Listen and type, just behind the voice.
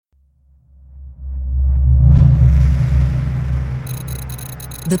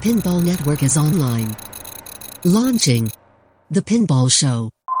The Pinball Network is online. Launching The Pinball Show.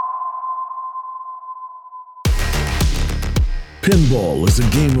 Pinball is a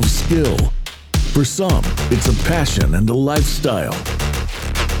game of skill. For some, it's a passion and a lifestyle.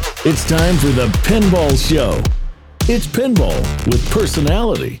 It's time for The Pinball Show. It's pinball with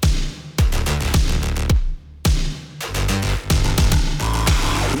personality.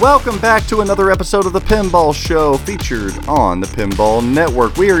 Welcome back to another episode of The Pinball Show, featured on the Pinball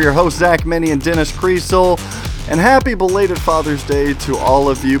Network. We are your hosts, Zach Minnie and Dennis Kriesel, and happy belated Father's Day to all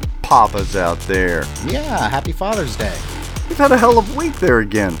of you papas out there. Yeah, happy Father's Day. We've had a hell of a week there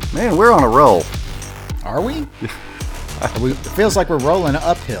again. Man, we're on a roll. Are we? It feels like we're rolling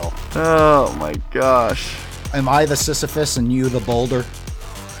uphill. Oh my gosh. Am I the Sisyphus and you the boulder?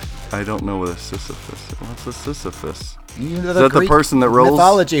 I don't know what a Sisyphus is. What's a Sisyphus? Is that the person that rolls?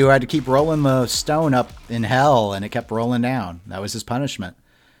 Mythology who had to keep rolling the stone up in hell and it kept rolling down. That was his punishment.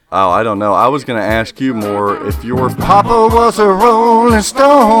 Oh, I don't know. I was going to ask you more if your papa was a rolling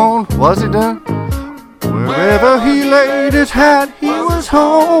stone. Was he done? Wherever he laid his hat, he was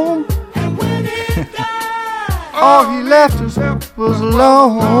home. All he left us was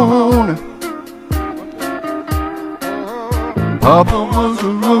alone. Papa was a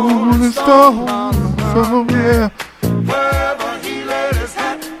rolling stone, so yeah.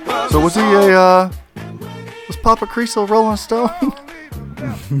 So was Papa Kriesel Rolling Stone?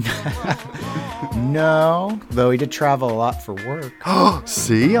 No, though he did travel a lot for work.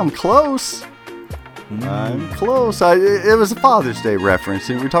 See, I'm close. I'm close. It was a Father's Day reference,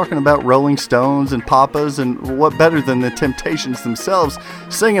 and we're talking about Rolling Stones and Papas, and what better than the Temptations themselves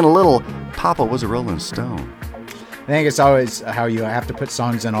singing a little "Papa was a Rolling Stone." I think it's always how you have to put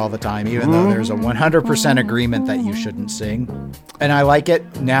songs in all the time, even though there's a 100% agreement that you shouldn't sing. And I like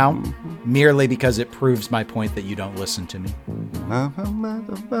it now merely because it proves my point that you don't listen to me.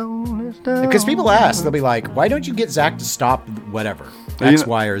 Because people ask, they'll be like, why don't you get Zach to stop whatever, X,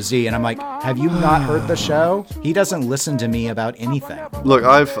 Y, or Z? And I'm like, have you not heard the show? He doesn't listen to me about anything. Look,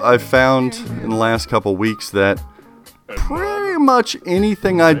 I've found in the last couple weeks that pretty much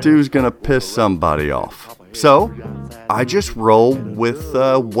anything I do is going to piss somebody off. So, I just roll with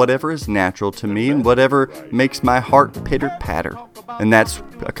whatever is natural to me and whatever makes my heart pitter-patter. And that's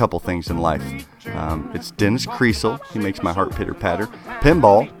a couple things in life. It's Dennis Kriesel. He makes my heart pitter-patter.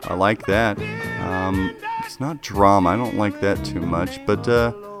 Pinball, I like that. It's not drama. I don't like that too much. But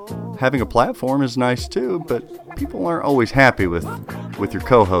having a platform is nice too. But people aren't always happy with your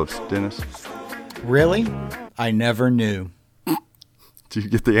co-host, Dennis. Really? I never knew. Do you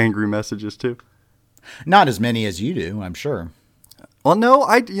get the angry messages too? Not as many as you do, I'm sure. Well, no,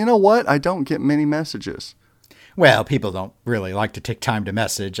 you know what? I don't get many messages. Well, people don't really like to take time to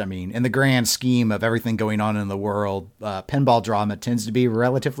message. I mean, in the grand scheme of everything going on in the world, pinball drama tends to be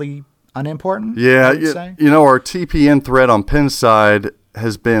relatively unimportant. Yeah, I would say. You know, our TPN thread on Pinside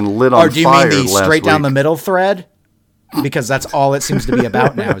has been lit on fire. Or do you mean the straight down the middle thread? Because that's all it seems to be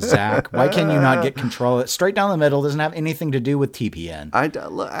about now, Zach. Why can you not get control of it? Straight down the middle doesn't have anything to do with TPN. I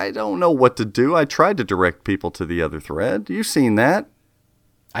don't know what to do. I tried to direct people to the other thread. You've seen that.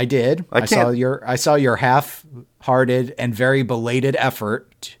 I did. I saw your half-hearted and very belated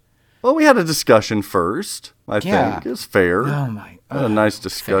effort. Well, we had a discussion first. I think it's fair. Oh my! Had a nice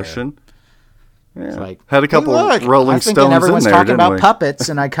discussion. Fair. Yeah. Like, had a couple of Rolling Stones in there, everyone's talking about we? puppets,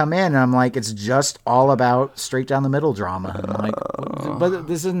 and I come in and I'm like, it's just all about straight down the middle drama. And I'm like, but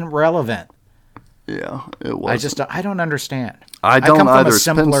this isn't relevant. Yeah, it was. I don't understand. I don't either.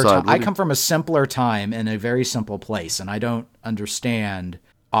 I come from a simpler time in a very simple place, and I don't understand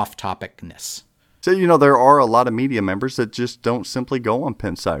off-topicness. So, there are a lot of media members that just don't simply go on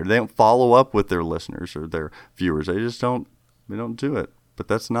Pinside. They don't follow up with their listeners or their viewers. They just don't do it. But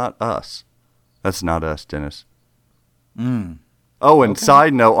that's not us. That's not us, Dennis. Oh, and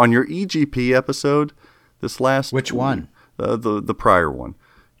side note, on your EGP episode, this last... Which one? The prior one.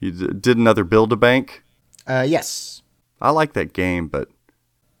 You did another Build-A-Bank? Yes. I like that game, but...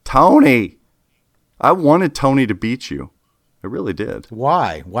 Tony! I wanted Tony to beat you. I really did.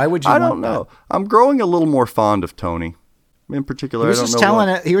 Why? Why would you I want don't know. that? I'm growing a little more fond of Tony. In particular, I don't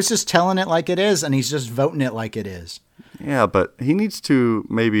know He was just telling it like it is, and he's just voting it like it is. Yeah, but he needs to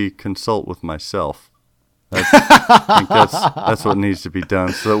maybe consult with myself. I think that's what needs to be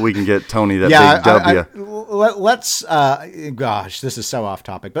done so that we can get Tony that big W. Let's gosh, this is so off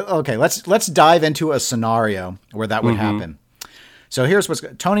topic, but okay, let's dive into a scenario where that would happen. So here's what's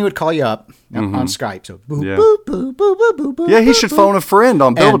Tony would call you up on Skype. So boop, Yeah. boop, boop, boop, boop, boop, boop, Yeah, he boop, should boop. phone a friend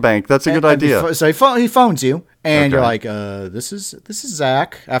on Build-A-Bank. That's a good And idea. so he phones you, and you're Okay. like, "This is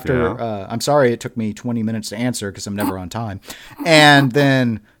Zach." After I'm sorry, it took me 20 minutes to answer because I'm never on time. And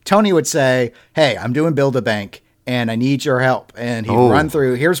then Tony would say, "Hey, I'm doing Build-A-Bank, and I need your help." And he'd run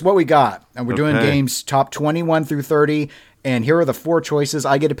through. Here's what we got, and we're doing games top 21 through 30. And here are the 4 choices.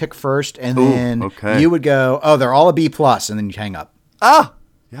 I get to pick first, and then you would go, "Oh, they're all a B plus," and then you hang up. Ah,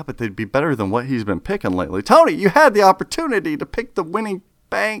 yeah, but they'd be better than what he's been picking lately. Tony, you had the opportunity to pick the winning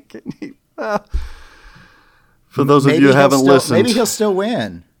bank. For those of you who haven't listened, maybe he'll still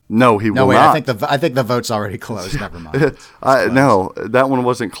win. No, he will wait, not. I think the vote's already closed. Never mind. No, that one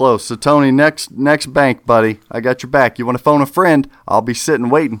wasn't close. So Tony, next bank, buddy, I got your back. You want to phone a friend? I'll be sitting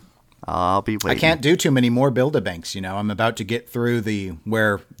waiting. I'll be waiting. I can't do too many more Build-A-Banks. I'm about to get through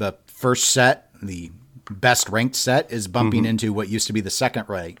where the first set, the best ranked set, is bumping into what used to be the second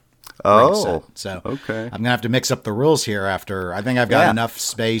ranked set. So okay. I'm gonna have to mix up the rules here. After I think I've got enough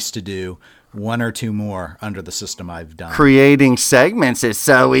space to do 1 or 2 more under the system I've done. Creating segments is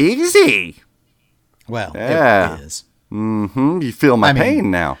so easy. Well, Yeah. it is. You feel my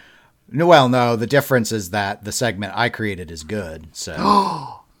pain now. No. The difference is that the segment I created is good.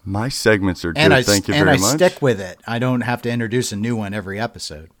 So. My segments are good. And Thank you very much. I stick with it. I don't have to introduce a new one every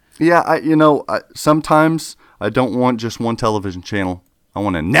episode. Yeah, sometimes I don't want just one television channel. I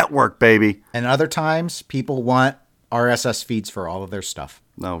want a network, baby. And other times, people want RSS feeds for all of their stuff.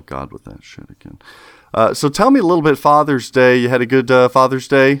 Oh, God, with that shit again. So tell me a little bit, Father's Day. You had a good Father's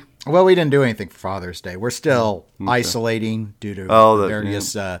Day? Well, we didn't do anything for Father's Day. We're still isolating due to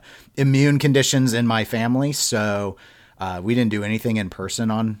various immune conditions in my family. So we didn't do anything in person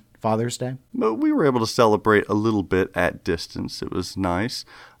on Father's Day. But we were able to celebrate a little bit at distance. It was nice.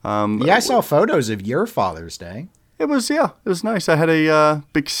 I saw photos of your Father's Day. It was nice. I had a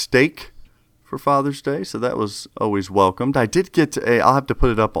big steak for Father's Day, so that was always welcomed. I did get I'll have to put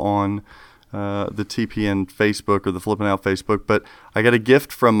it up on the TPN Facebook or the Flipping Out Facebook, but I got a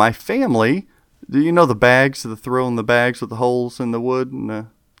gift from my family. Do you know the bags, the throw in the bags with the holes in the wood and the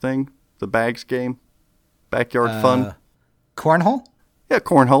thing? The bags game? Backyard fun? Cornhole? Yeah,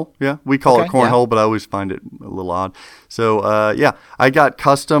 cornhole. Yeah, we call it cornhole, yeah. but I always find it a little odd. So, I got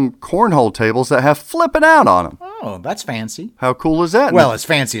custom cornhole tables that have flipping out on them. Oh, that's fancy. How cool is that? Well, as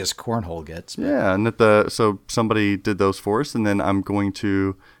fancy as cornhole gets. Yeah, and so somebody did those for us, and then I'm going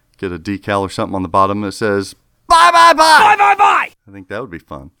to get a decal or something on the bottom that says, "Bye, bye, bye! Bye, bye, bye!" I think that would be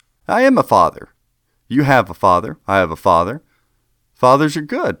fun. I am a father. You have a father. I have a father. Fathers are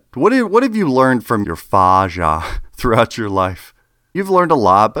good. What have you learned from your faja throughout your life? You've learned a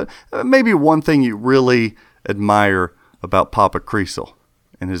lot, but maybe one thing you really admire about Papa Creasel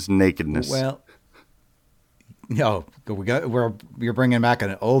and his nakedness. Well, no, you're bringing back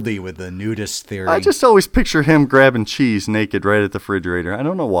an oldie with the nudist theory. I just always picture him grabbing cheese naked right at the refrigerator. I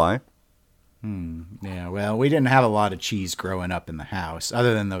don't know why. Yeah, well, we didn't have a lot of cheese growing up in the house,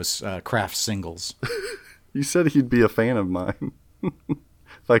 other than those Kraft singles. You said he'd be a fan of mine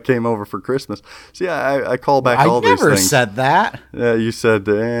if I came over for Christmas. See, I call back all these things. I never said that. Yeah, you said,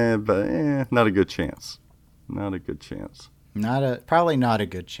 not a good chance. Not a good chance. Probably not a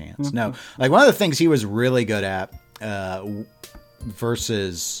good chance. No, like one of the things he was really good at,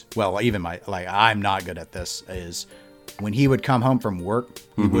 versus, well, even I'm not good at this, is when he would come home from work,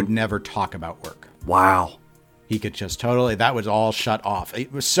 he would never talk about work. Wow. He could just that was all shut off. He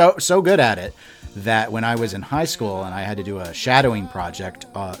was so good at it that when I was in high school and I had to do a shadowing project,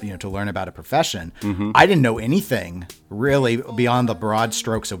 to learn about a profession, I didn't know anything really beyond the broad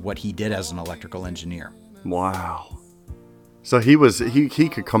strokes of what he did as an electrical engineer. Wow. So he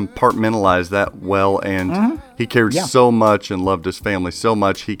could compartmentalize that well, and he cared so much and loved his family so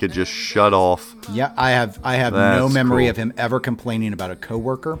much he could just shut off. Yeah, I have no memory of him ever complaining about a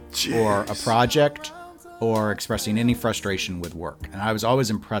coworker or a project or expressing any frustration with work. And I was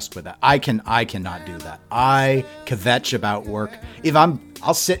always impressed with that. I cannot do that. I kvetch about work.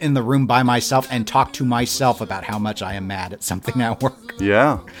 I'll sit in the room by myself and talk to myself about how much I am mad at something at work.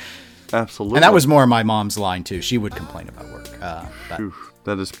 Yeah, absolutely. And that was more my mom's line too. She would complain about work.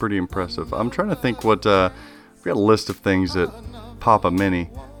 That is pretty impressive. I'm trying to think what, I've got a list of things that Papa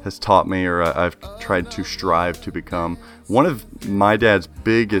Minnie has taught me, or I've tried to strive to become. One of my dad's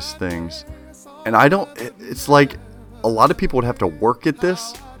biggest things, and it's like a lot of people would have to work at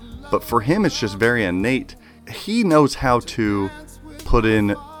this, but for him it's just very innate. He knows how to put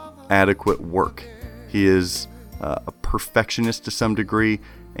in adequate work. He is a perfectionist to some degree,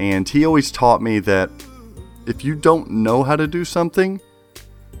 and he always taught me that if you don't know how to do something,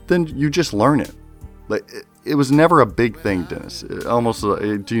 then you just learn it. Like, it was never a big thing, Dennis. Almost,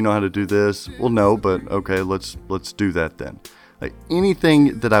 do you know how to do this? Well, no, but okay, let's do that then. Like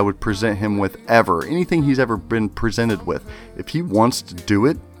anything that I would present him with ever, anything he's ever been presented with, if he wants to do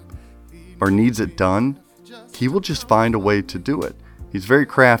it or needs it done, he will just find a way to do it. He's very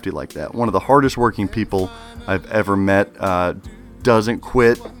crafty like that. One of the hardest working people I've ever met, doesn't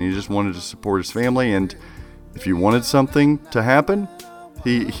quit. He just wanted to support his family, and if you wanted something to happen,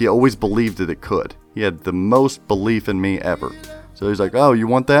 he always believed that it could. He had the most belief in me ever. So he's like, oh, you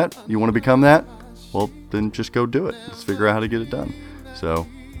want that? You want to become that? Well, then just go do it. Let's figure out how to get it done. So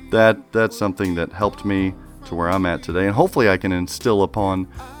that's something that helped me to where I'm at today, and hopefully I can instill upon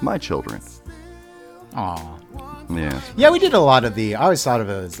my children. Aw. Yeah. Yeah, we did a lot of I always thought of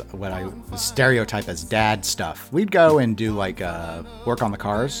it as what I stereotype as dad stuff. We'd go and do like work on the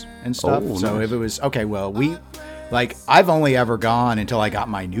cars and stuff. Oh, so nice. if it was, okay, well, I've only ever gone until I got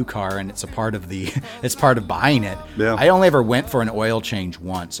my new car, and it's part of buying it. Yeah. I only ever went for an oil change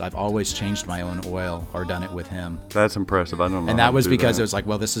once. I've always changed my own oil or done it with him. That's impressive. I don't know. And how that to was do because that. it was like,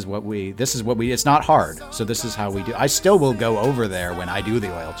 well, this is what we, it's not hard. So this is how we do. I still will go over there when I do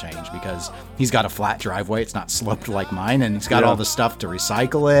the oil change because he's got a flat driveway. It's not sloped like mine, and he's got all the stuff to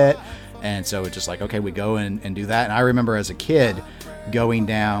recycle it. And so it's just like, okay, we go and do that. And I remember as a kid going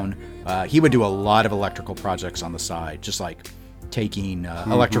down, he would do a lot of electrical projects on the side, just like taking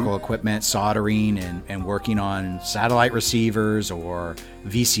electrical equipment, soldering, and working on satellite receivers or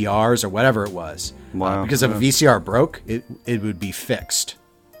VCRs or whatever it was. Wow. Because if a VCR broke, it would be fixed.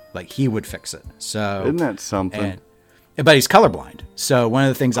 Like he would fix it. So Isn't that something? But he's colorblind. So one of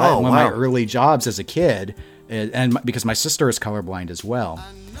the things, one of my wow. early jobs as a kid, because my sister is colorblind as well,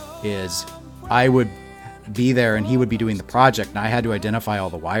 is I would be there and he would be doing the project, and I had to identify all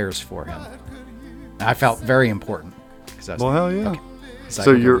the wires for him. And I felt very important. Well, hell yeah. Okay.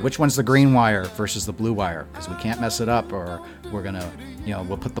 So you're which one's the green wire versus the blue wire? Because we can't mess it up, or we're gonna,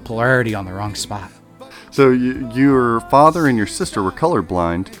 we'll put the polarity on the wrong spot. So your father and your sister were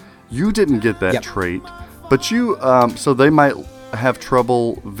colorblind. You didn't get that trait, but you so they might have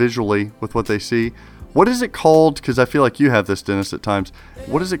trouble visually with what they see. What is it called? Because I feel like you have this, Dennis, at times.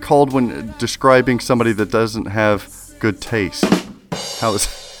 What is it called when describing somebody that doesn't have good taste? How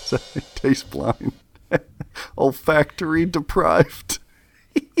is that? Taste blind? Olfactory deprived?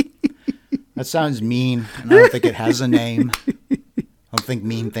 That sounds mean, and I don't think it has a name. I don't think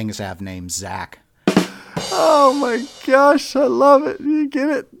mean things have names, Zach. Oh my gosh, I love it. You get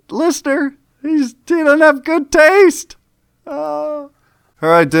it, listener? He doesn't have good taste. Oh. All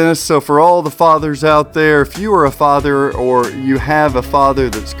right, Dennis, so for all the fathers out there, if you are a father or you have a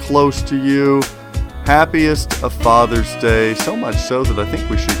father that's close to you, happiest of Father's Day. So much so that I think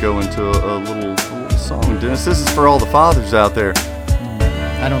we should go into a little song. Dennis, this is for all the fathers out there.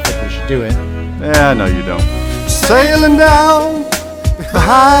 I don't think we should do it. Yeah, no, you don't. Sailing down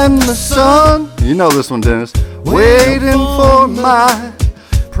behind the sun. You know this one, Dennis. Waiting for my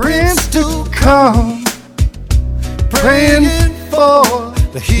prince to come. Praying for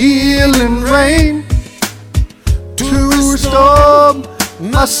the healing rain to restore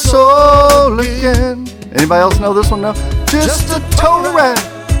my soul again. Anybody else know this one now? Just a total rat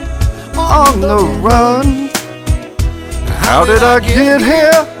on the run. How did I get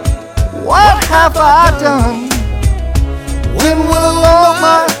here? What have I done? When will all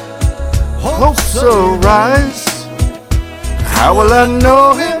my hopes arise? How will I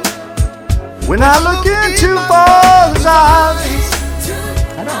know him when I look into Father's eyes?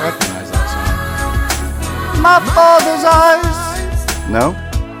 I don't recognize that My Father's eyes. No?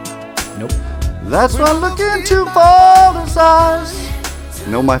 Nope. That's when I look into Father's eyes.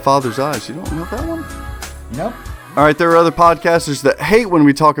 Know My Father's Eyes. You don't know that one? Nope. All right, there are other podcasters that hate when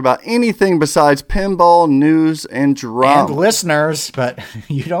we talk about anything besides pinball, news, and drama. And listeners, but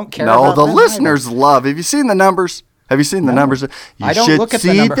you don't care No, about the them listeners love. Have you seen the numbers? Have you seen the numbers? You I don't should look at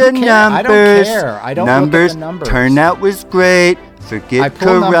the see number. the Who cares? numbers. I don't care. I don't look at the numbers. Turnout was great. Forget I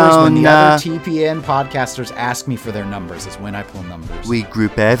pull numbers when the Corona. other TPN podcasters ask me for their numbers. Is when I pull numbers. We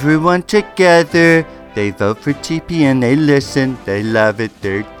group everyone together. They vote for TPN. They listen. They love it.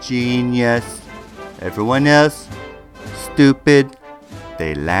 They're genius. Everyone else, stupid.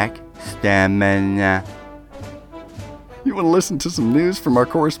 They lack stamina. You want to listen to some news from our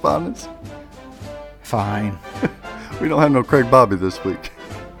correspondents? Fine. We don't have no Craig Bobby this week.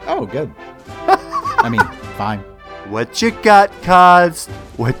 Oh, good. I mean, fine. What you got, Cos?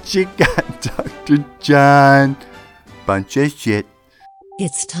 What you got, Dr. John? Bunch of shit.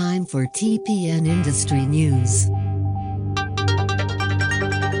 It's time for TPN Industry News.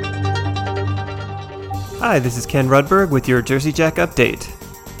 Hi, this is Ken Rudberg with your Jersey Jack update.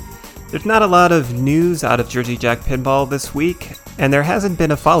 There's not a lot of news out of Jersey Jack Pinball this week, and there hasn't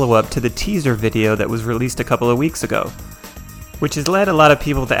been a follow-up to the teaser video that was released a couple of weeks ago, which has led a lot of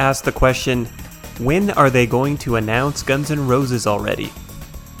people to ask the question, when are they going to announce Guns N' Roses already?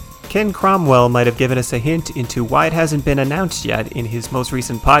 Ken Cromwell might have given us a hint into why it hasn't been announced yet in his most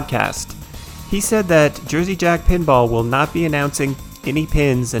recent podcast. He said that Jersey Jack Pinball will not be announcing any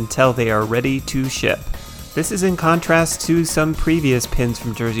pins until they are ready to ship. This is in contrast to some previous pins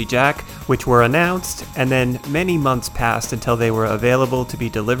from Jersey Jack, which were announced and then many months passed until they were available to be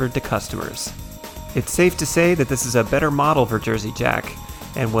delivered to customers. It's safe to say that this is a better model for Jersey Jack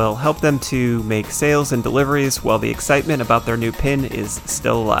and will help them to make sales and deliveries while the excitement about their new pin is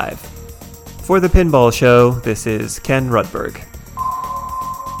still alive. For the Pinball Show, this is Ken Rudberg.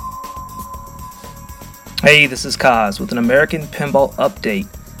 Hey, this is Kaz with an American Pinball update.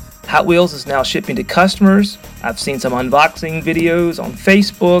 Hot Wheels is now shipping to customers. I've seen some unboxing videos on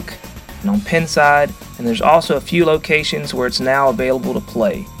Facebook and on Pinside, and there's also a few locations where it's now available to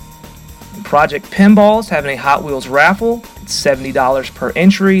play. And Project Pinball is having a Hot Wheels raffle. It's $70 per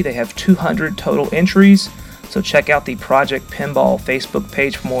entry. They have 200 total entries, so check out the Project Pinball Facebook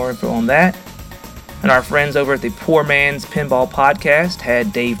page for more info on that. And our friends over at the Poor Man's Pinball podcast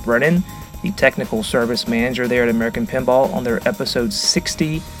had Dave Brennan, the technical service manager there at American Pinball, on their episode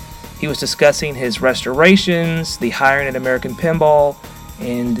 60. He was discussing his restorations, the hiring at American Pinball,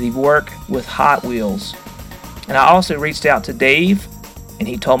 and the work with Hot Wheels. And I also reached out to Dave, and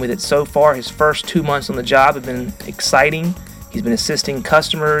he told me that so far his first 2 months on the job have been exciting. He's been assisting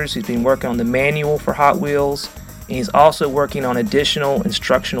customers, he's been working on the manual for Hot Wheels, and he's also working on additional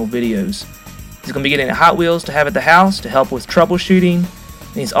instructional videos. He's going to be getting Hot Wheels to have at the house to help with troubleshooting,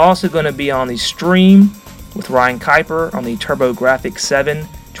 and he's also going to be on the stream with Ryan Kuiper on the TurboGrafx 7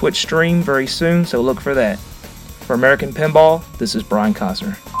 Twitch stream very soon, so look for that. For American Pinball, this is Brian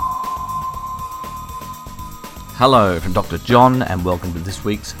Cosner. Hello from Dr. John, and welcome to this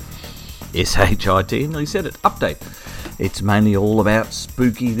week's SHIT, nearly said it, update. It's mainly all about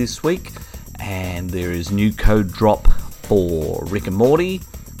spooky this week, and there is new code drop for Rick and Morty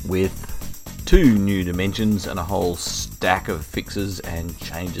with 2 new dimensions and a whole stack of fixes and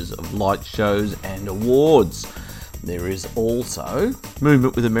changes of light shows and awards. There is also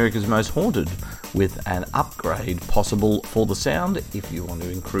Movement with America's Most Haunted, with an upgrade possible for the sound if you want to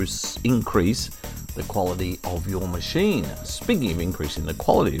increase the quality of your machine. Speaking of increasing the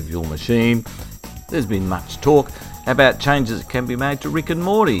quality of your machine, there's been much talk about changes that can be made to Rick and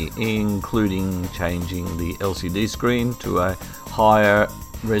Morty, including changing the LCD screen to a higher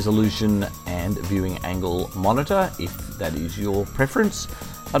resolution and viewing angle monitor, if that is your preference,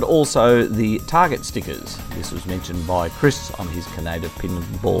 and also the target stickers. This was mentioned by Chris on his Canadian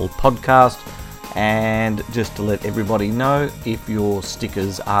Pinball podcast. And just to let everybody know, if your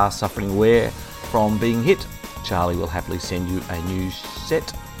stickers are suffering wear from being hit, Charlie will happily send you a new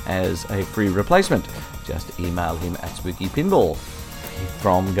set as a free replacement. Just email him at Spooky Pinball.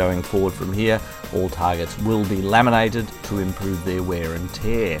 From going forward from here, all targets will be laminated to improve their wear and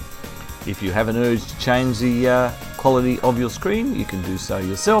tear. If you have an urge to change the quality of your screen, you can do so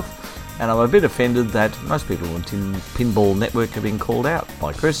yourself. And I'm a bit offended that most people on Pinball Network have been called out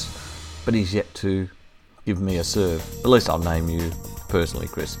by Chris, but he's yet to give me a serve. At least I'll name you personally,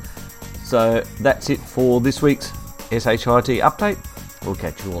 Chris. So that's it for this week's SHIT update. We'll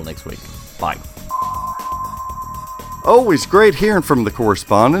catch you all next week. Bye. Always great hearing from the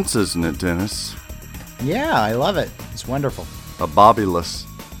correspondents, isn't it, Dennis? Yeah, I love it. It's wonderful. A Bobbyless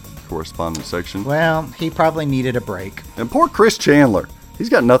correspondent section. Well, he probably needed a break. And poor Chris Chandler. He's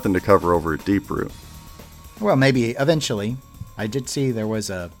got nothing to cover over at Deep Root. Well, maybe eventually. I did see there was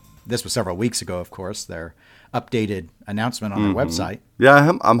this was several weeks ago, of course, their updated announcement on their website.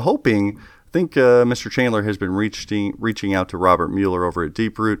 Yeah, I'm hoping. I think Mr. Chandler has been reaching out to Robert Mueller over at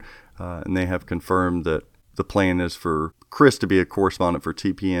Deep Root, and they have confirmed that the plan is for Chris to be a correspondent for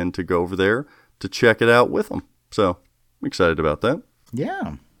TPN to go over there to check it out with them. So I'm excited about that.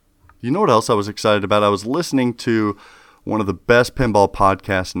 Yeah. You know what else I was excited about? I was listening to one of the best pinball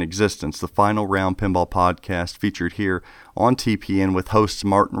podcasts in existence, the Final Round Pinball Podcast, featured here on TPN with hosts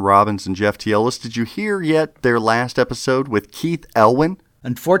Martin Robbins and Jeff T. Ellis. Did you hear yet their last episode with Keith Elwin?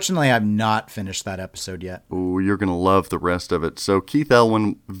 Unfortunately, I've not finished that episode yet. Oh, you're going to love the rest of it. So Keith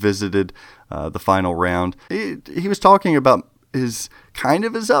Elwin visited the Final Round. He was talking about his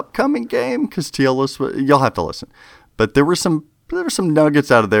upcoming game, because T. Ellis, you'll have to listen. But there were some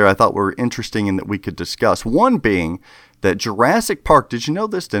nuggets out of there I thought were interesting and that we could discuss. One being that Jurassic Park, did you know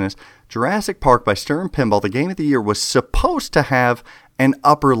this, Dennis? Jurassic Park by Stern Pinball, the game of the year, was supposed to have an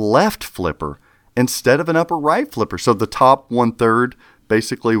upper left flipper instead of an upper right flipper. So the top 1/3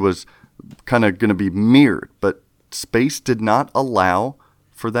 basically was kind of going to be mirrored, but Space did not allow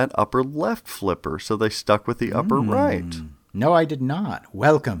for that upper left flipper, so they stuck with the upper right. No, I did not.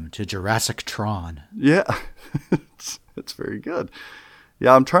 Welcome to Jurassic Tron. Yeah, it's very good.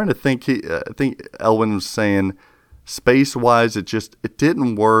 Yeah, I'm trying to think. I think Elwin was saying, space-wise, it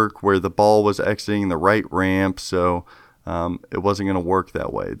didn't work where the ball was exiting the right ramp, so it wasn't going to work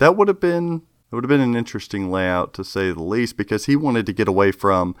that way. That would have been an interesting layout, to say the least, because he wanted to get away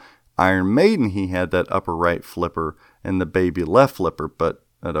from Iron Maiden. He had that upper right flipper and the baby left flipper, but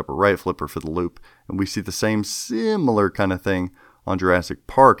that upper right flipper for the loop. And we see the same similar kind of thing on Jurassic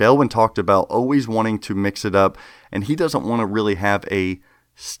Park. Elwin talked about always wanting to mix it up, and he doesn't want to really have a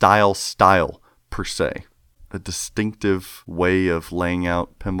style per se. A distinctive way of laying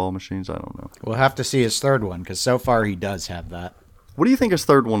out pinball machines. I don't know. We'll have to see his third one, because so far he does have that. What do you think his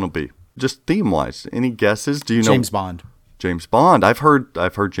third one will be? Just theme-wise. Any guesses? Do you know? James Bond. James Bond. I've heard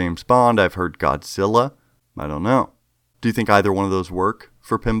James Bond. I've heard Godzilla. I don't know. Do you think either one of those work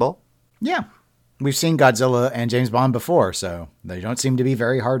for pinball? Yeah. We've seen Godzilla and James Bond before, so they don't seem to be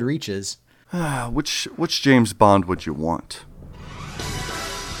very hard reaches. Which James Bond would you want?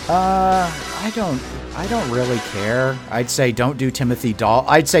 I don't really care. I'd say don't do Timothy Dalton.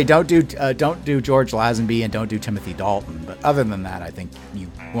 I'd say don't do George Lazenby and don't do Timothy Dalton. But other than that, I think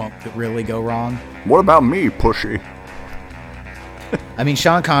you won't really go wrong. What about me, Pushy? I mean,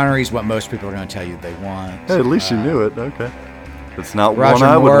 Sean Connery's what most people are going to tell you they want. Hey, at least you knew it. Okay. It's not Roger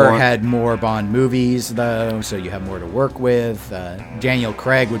one I would Moore want. had more Bond movies, though, so you have more to work with. Daniel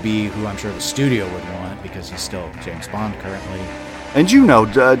Craig would be who I'm sure the studio would want, because he's still James Bond currently. And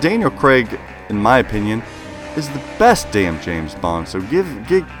Daniel Craig, in my opinion, is the best damn James Bond. So give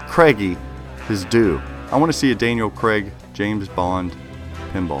Craigie his due. I want to see a Daniel Craig James Bond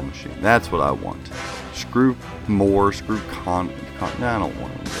pinball machine. That's what I want. Screw Moore, screw Con. Nah, I don't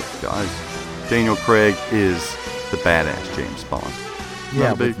want them, guys. Daniel Craig is the badass James Bond.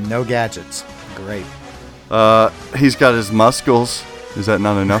 Yeah, with no gadgets. Great. He's got his muscles. Is that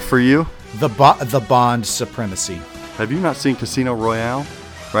not enough for you? The Bond supremacy. Have you not seen Casino Royale?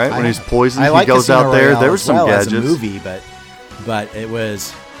 Right? When he's poisoned, he goes Casino out there. Royale There was some gadgets. as a movie, but it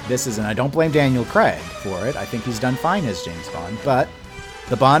was. This isn't. I don't blame Daniel Craig for it. I think he's done fine as James Bond. But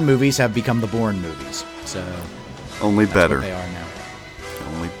the Bond movies have become the Bourne movies. So only better. What they are now.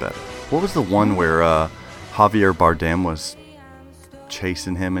 Only better. What was the one where Javier Bardem was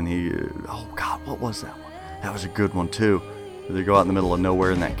chasing him and he... Oh, God, what was that one? That was a good one, too. They go out in the middle of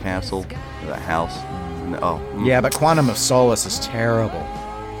nowhere in that castle, or that house. Yeah, but Quantum of Solace is terrible.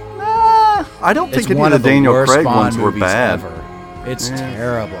 I don't think It's any one of the Daniel worst Craig Bond ones were movies bad. Ever. It's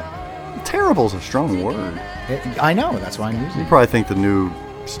terrible. Terrible's a strong word. I know, that's why I'm using You it. probably think the new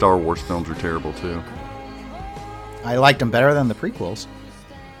Star Wars films are terrible, too. I liked them better than the prequels.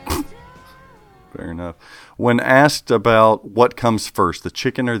 Fair enough. When asked about what comes first, the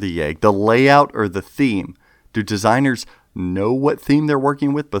chicken or the egg, the layout or the theme, do designers know what theme they're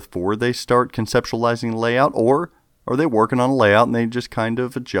working with before they start conceptualizing the layout, or are they working on a layout and they just kind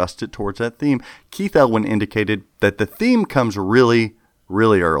of adjust it towards that theme? Keith Elwin indicated that the theme comes really,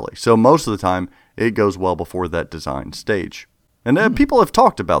 really early. So most of the time, it goes well before that design stage. And people have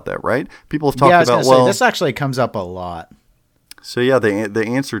talked about that, right? People have talked about, say, this actually comes up a lot. So yeah, the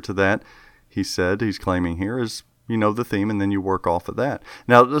answer to that, he's claiming here, is you know the theme and then you work off of that.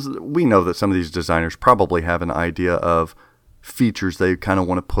 Now, we know that some of these designers probably have an idea of features they kind of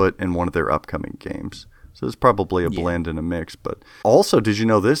want to put in one of their upcoming games. So it's probably a blend and a mix. But also, did you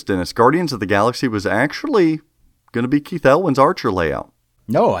know this, Dennis? Guardians of the Galaxy was actually going to be Keith Elwin's Archer layout.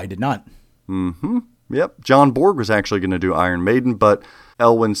 No, I did not. Mm-hmm. Yep. John Borg was actually going to do Iron Maiden, but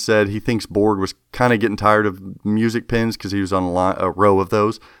Elwin said he thinks Borg was kind of getting tired of music pins because he was on a row of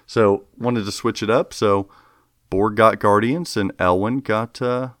those. So wanted to switch it up. So Borg got Guardians and Elwin got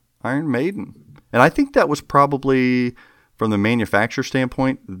Iron Maiden. And I think that was probably, from the manufacturer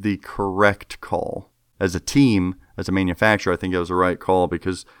standpoint, the correct call. As a team, as a manufacturer, I think it was the right call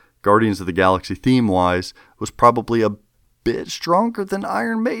because Guardians of the Galaxy theme-wise was probably a bit stronger than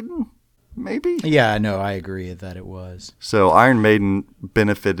Iron Maiden. Maybe? Yeah, no, I agree that it was. So Iron Maiden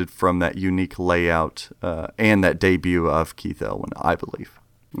benefited from that unique layout and that debut of Keith Elwin, I believe.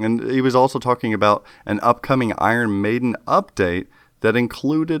 And he was also talking about an upcoming Iron Maiden update that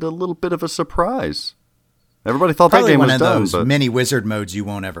included a little bit of a surprise. Everybody thought Probably that game was one done, of those but mini wizard modes you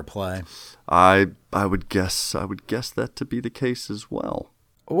won't ever play. I would guess that to be the case as well.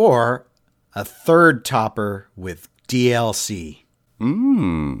 Or a third topper with DLC.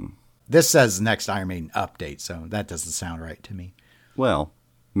 This says next Iron Maiden update, so that doesn't sound right to me. Well,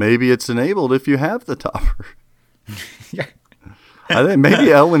 maybe it's enabled if you have the topper. Yeah. I think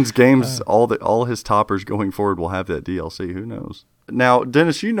maybe Ellen's games, all his toppers going forward will have that DLC. Who knows? Now,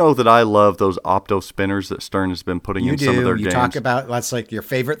 Dennis, you know that I love those opto spinners that Stern has been putting in some of their games. You talk about, that's like your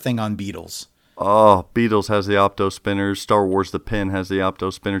favorite thing on Beatles. Oh, Beatles has the opto spinners. Star Wars The Pin has the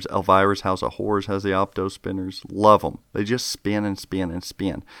opto spinners. Elvira's House of Horrors has the opto spinners. Love them. They just spin and spin and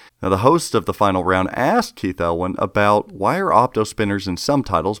spin. Now, the host of the final round asked Keith Elwin about why are opto spinners in some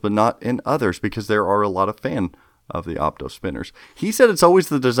titles but not in others, because there are a lot of fan of the opto spinners. He said it's always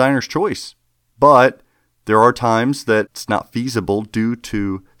the designer's choice, but there are times that it's not feasible due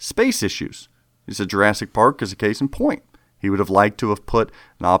to space issues. He said Jurassic Park is a case in point. He would have liked to have put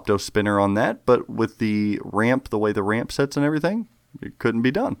an opto spinner on that, but with the ramp, the way the ramp sets and everything, it couldn't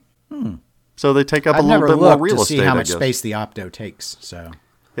be done. So they take up a little bit more real estate. To see how much space the opto takes. So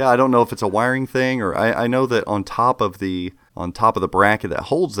yeah, I don't know if it's a wiring thing, or I know that on top of the bracket that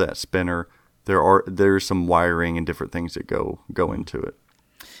holds that spinner, there's some wiring and different things that go into it.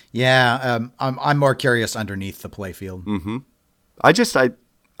 Yeah, I'm more curious underneath the playfield. Mm-hmm.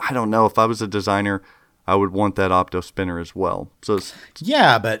 I don't know if I was a designer, I would want that opto spinner as well. So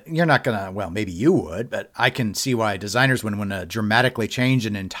yeah, but you're not going to, well, maybe you would, but I can see why designers would want to dramatically change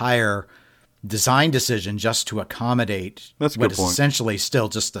an entire design decision just to accommodate what is essentially still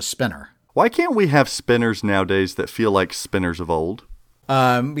just a spinner. Why can't we have spinners nowadays that feel like spinners of old?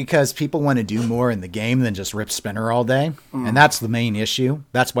 Because people want to do more in the game than just rip spinner all day. And that's the main issue.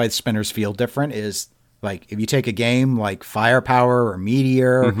 That's why the spinners feel different, is like if you take a game like Firepower or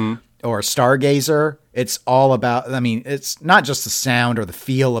Meteor or Stargazer, it's all about, I mean, it's not just the sound or the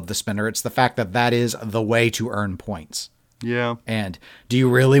feel of the spinner. It's the fact that that is the way to earn points. Yeah. And do you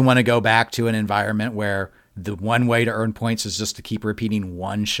really want to go back to an environment where the one way to earn points is just to keep repeating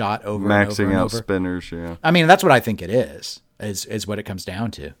one shot over and over and over? Maxing out spinners, yeah. I mean, that's what I think it is what it comes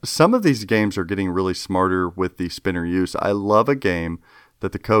down to. Some of these games are getting really smarter with the spinner use. I love a game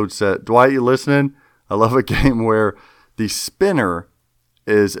that the code said, Dwight, you listening? I love a game where the spinner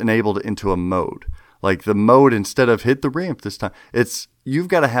is enabled into a mode. Like the mode, instead of hit the ramp this time, you've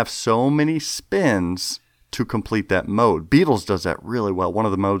got to have so many spins to complete that mode. Beatles does that really well. One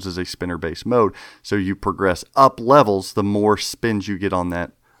of the modes is a spinner-based mode, so you progress up levels the more spins you get on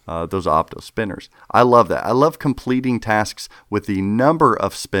that those opto spinners. I love that. I love completing tasks with the number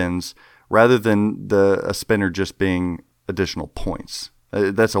of spins rather than a spinner just being additional points.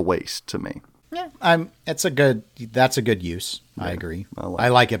 That's a waste to me. Yeah, that's a good use. Yeah, I agree. I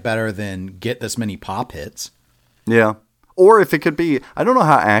like it better than get this many pop hits. Yeah. Or if it could be, I don't know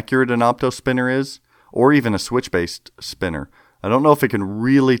how accurate an opto spinner is, or even a switch-based spinner. I don't know if it can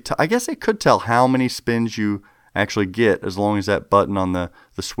really, I guess it could tell how many spins you actually get as long as that button on the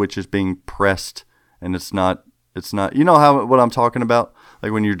switch is being pressed and it's not, you know what I'm talking about?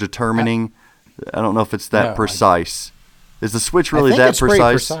 Like when you're determining, I don't know if it's that precise. Is the switch really that precise? Pretty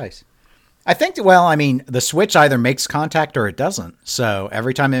precise. I think, well, I mean, the switch either makes contact or it doesn't. So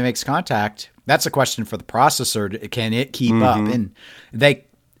every time it makes contact, that's a question for the processor. Can it keep up? And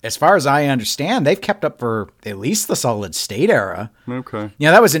as far as I understand, they've kept up for at least the solid state era. Okay.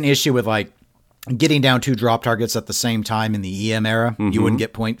 Yeah, that was an issue with like getting down 2 drop targets at the same time in the EM era. You wouldn't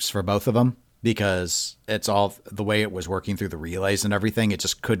get points for both of them because it's all the way it was working through the relays and everything. It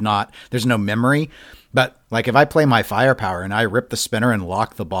just could not, there's no memory. But like if I play my Firepower and I rip the spinner and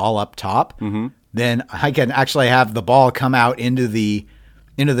lock the ball up top, then I can actually have the ball come out into the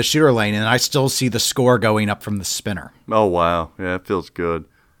shooter lane and I still see the score going up from the spinner. Oh, wow. Yeah, it feels good.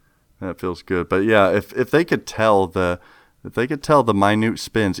 That feels good. But yeah, if they could tell the minute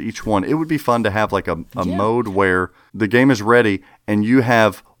spins, each one, it would be fun to have like a mode where the game is ready and you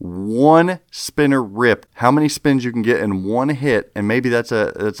have one spinner ripped, how many spins you can get in one hit, and maybe that's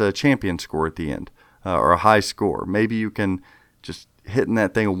a champion score at the end, or a high score. Maybe you can just hitting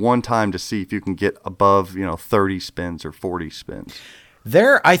that thing one time to see if you can get above, 30 spins or 40 spins.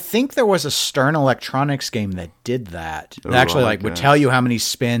 I think there was a Stern Electronics game that did that. It actually would tell you how many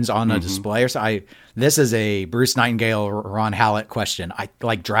spins on a display. Or so. This is a Bruce Nightingale or Ron Hallett question.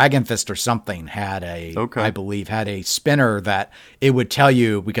 Like Dragon Fist or something I believe had a spinner that it would tell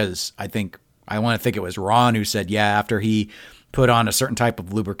you, because I want to think it was Ron who said, after he put on a certain type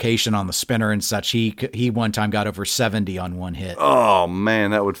of lubrication on the spinner and such, he one time got over 70 on one hit. Oh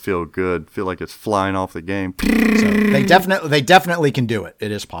man, that would feel good. Feel like it's flying off the game. So they definitely can do it.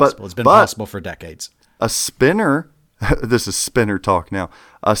 It is possible. It's been possible for decades. A spinner, this is spinner talk now.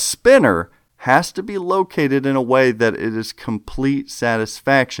 A spinner has to be located in a way that it is complete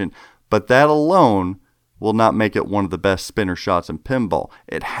satisfaction, but that alone will not make it one of the best spinner shots in pinball.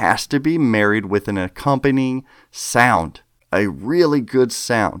 It has to be married with an accompanying sound. a really good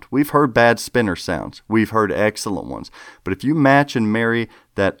sound. We've heard bad spinner sounds. We've heard excellent ones. But if you match and marry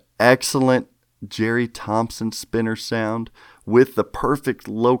that excellent Jerry Thompson spinner sound with the perfect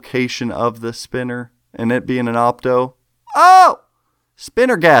location of the spinner and it being an opto,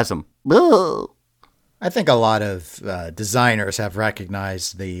 spinnergasm. Ugh. I think a lot of designers have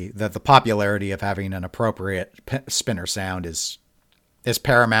recognized that the popularity of having an appropriate spinner sound is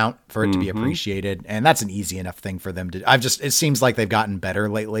paramount for it to be appreciated, and that's an easy enough thing for them to. It seems like they've gotten better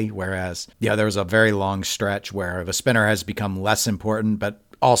lately, whereas there was a very long stretch where the spinner has become less important, but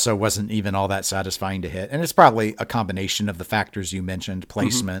also wasn't even all that satisfying to hit. And it's probably a combination of the factors you mentioned,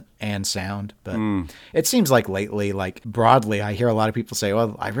 placement and sound. But it seems like lately, like broadly, I hear a lot of people say,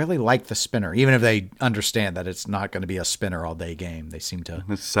 well, I really like the spinner, even if they understand that it's not going to be a spinner all day game. They seem to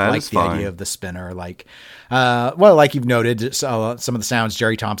like the idea of the spinner. Like, like you've noted, some of the sounds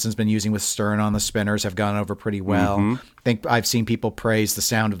Jerry Thompson's been using with Stern on the spinners have gone over pretty well. I think I've seen people praise the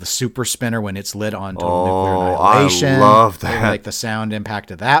sound of the super spinner when it's lit on Total Nuclear Annihilation. I love that. They like the sound impact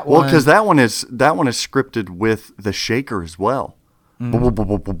of that one. Well, because that one is scripted with the shaker as well.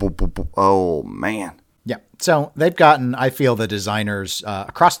 Oh man. Yeah. So they've gotten. I feel the designers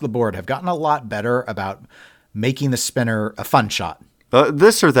across the board have gotten a lot better about making the spinner a fun shot.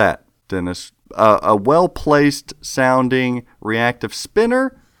 This or that, Dennis. A well placed sounding reactive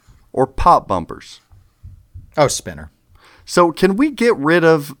spinner or pop bumpers. Oh, spinner. So can we get rid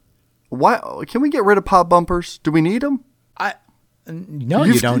of pop bumpers? Do we need them? No,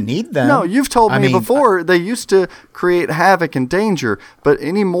 you don't need them. No, you've told me before they used to create havoc and danger, but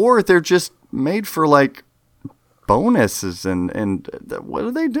anymore they're just made for like bonuses and what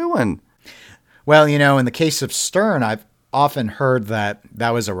are they doing? Well, in the case of Stern, I've often heard that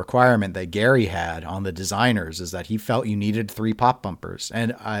was a requirement that Gary had on the designers, is that he felt you needed 3 pop bumpers.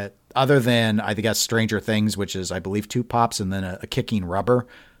 And other than, I think, Stranger Things, which is, I believe, 2 pops and then a kicking rubber.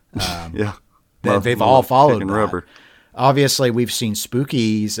 Yeah. They've all followed that. Rubber. Obviously, we've seen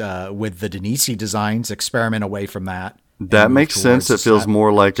Spookies with the Denisi designs experiment away from that. That makes sense. It feels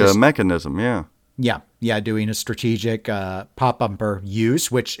more like a mechanism, yeah. Yeah, doing a strategic pop bumper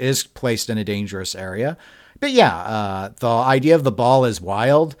use, which is placed in a dangerous area. But the idea of the ball is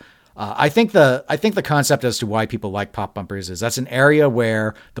wild. I think the concept as to why people like pop bumpers is that's an area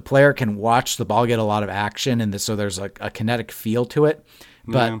where the player can watch the ball get a lot of action, and so there's a kinetic feel to it.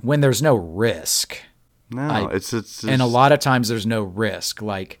 But when there's no risk, it's and a lot of times there's no risk.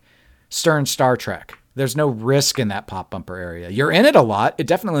 Like Stern Star Trek, there's no risk in that pop bumper area. You're in it a lot. It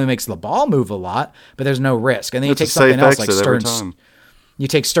definitely makes the ball move a lot, but there's no risk. And then you take something else like Stern. You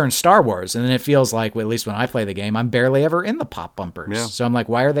take Stern Star Wars, and then it feels like, well, at least when I play the game, I'm barely ever in the pop bumpers. Yeah. So I'm like,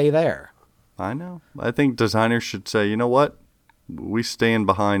 why are they there? I know. I think designers should say, you know what? We stand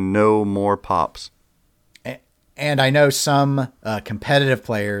behind no more pops. And I know some competitive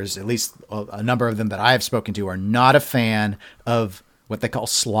players, at least a number of them that I have spoken to, are not a fan of what they call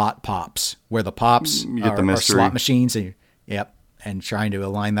slot pops, where the pops are slot machines. And trying to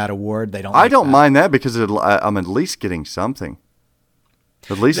align that award, they don't. I don't mind that because I'm at least getting something.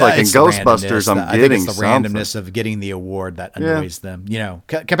 At least like in Ghostbusters, I'm getting something. I think it's the randomness of getting the award that annoys them.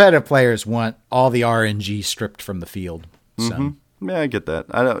 Competitive players want all the RNG stripped from the field. So. Yeah, I get that.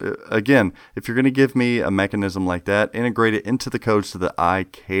 Again, if you're going to give me a mechanism like that, integrate it into the code so that I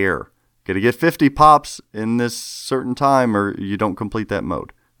care. Got to get 50 pops in this certain time or you don't complete that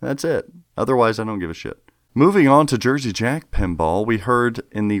mode. That's it. Otherwise, I don't give a shit. Moving on to Jersey Jack Pinball, we heard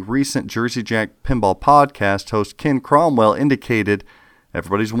in the recent Jersey Jack Pinball podcast, host Ken Cromwell indicated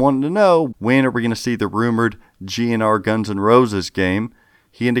everybody's wanting to know, when are we going to see the rumored GNR Guns N' Roses game?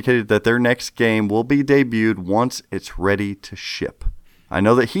 He indicated that their next game will be debuted once it's ready to ship. I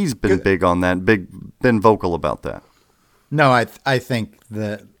know that he's been big on that, been vocal about that. No, I think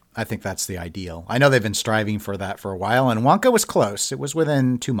that's the ideal. I know they've been striving for that for a while, and Wonka was close. It was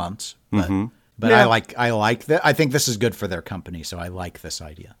within 2 months, but yeah. I like that. I think this is good for their company, so I like this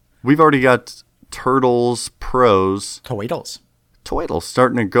idea. We've already got Turtles Pros. Toidles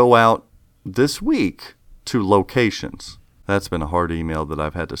starting to go out this week to locations. That's been a hard email that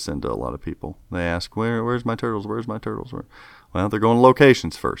I've had to send to a lot of people. They ask, where's my turtles? Where's my turtles? Well, they're going to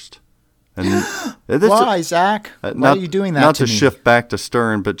locations first. And why, Zach? Why are you doing that not to me? Not to shift back to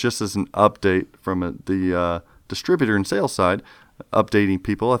Stern, but just as an update from the distributor and sales side, updating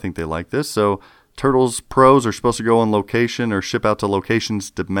people. I think they like this. So Turtles Pros are supposed to go on location or ship out to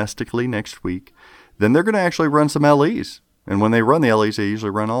locations domestically next week. Then they're going to actually run some LEs. And when they run the LEs, they usually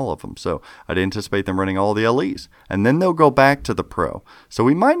run all of them. So I'd anticipate them running all the LEs. And then they'll go back to the Pro. So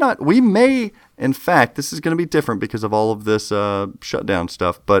we may, in fact, this is going to be different because of all of this shutdown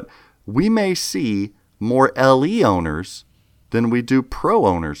stuff, but we may see more LE owners than we do Pro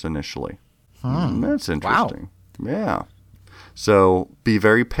owners initially. That's interesting. Wow. Yeah. So be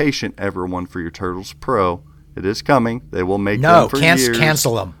very patient, everyone, for your Turtles Pro. It is coming. They will make them for years.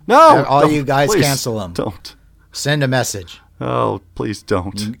 Cancel them. No, all you guys please, cancel them. Don't. Send a message. Oh, please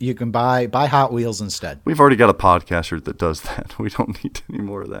don't. You can buy Hot Wheels instead. We've already got a podcaster that does that. We don't need any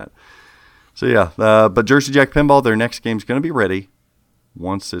more of that. So yeah, but Jersey Jack Pinball, their next game's going to be ready.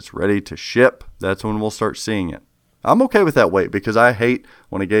 Once it's ready to ship, that's when we'll start seeing it. I'm okay with that wait because I hate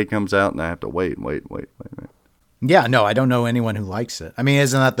when a game comes out and I have to wait. Yeah, no, I don't know anyone who likes it. I mean,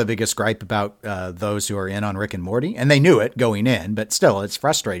 isn't that the biggest gripe about those who are in on Rick and Morty? And they knew it going in, but still, it's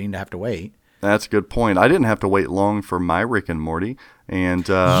frustrating to have to wait. That's a good point. I didn't have to wait long for my Rick and Morty, and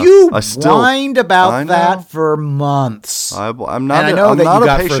you whined about that for months. I'm not. And I know I'm that not you a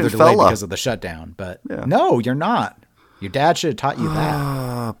got patient further delayed fella because of the shutdown, but no, you're not. Your dad should have taught you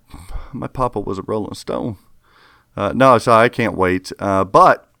that. My papa was a Rolling Stone. No, so I can't wait.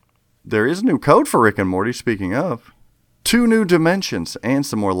 But there is new code for Rick and Morty. Speaking of, 2 new dimensions and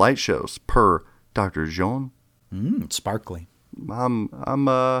some more light shows per Dr. Jean. Sparkly.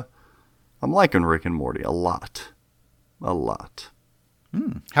 I'm liking Rick and Morty a lot.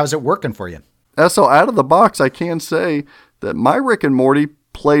 How's it working for you? So out of the box, I can say that my Rick and Morty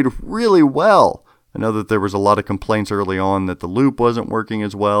played really well. I know that there was a lot of complaints early on that the loop wasn't working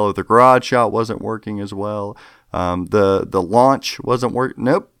as well, or the garage shot wasn't working as well. The launch wasn't working.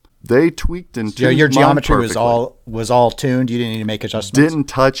 Nope. They tweaked and tuned your geometry was perfectly. all tuned. You didn't need to make adjustments. Didn't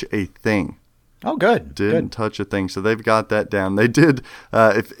touch a thing. Oh, good. Didn't touch a thing. So they've got that down. They did.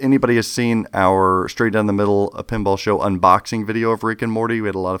 If anybody has seen our Straight Down the Middle a Pinball Show unboxing video of Rick and Morty, we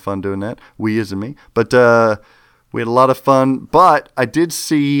had a lot of fun doing that. We as in me. But we had a lot of fun. But I did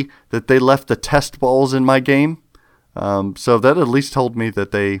see that they left the test balls in my game. So that at least told me that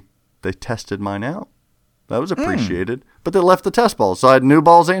they tested mine out. That was appreciated. But they left the test balls. So I had new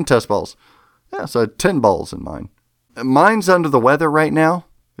balls and test balls. Yeah, so I had 10 balls in mine. Mine's under the weather right now.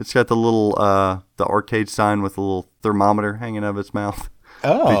 It's got the little, the arcade sign with a little thermometer hanging out of its mouth.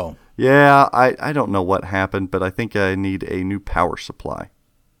 Oh. But, yeah, I don't know what happened, but I think I need a new power supply.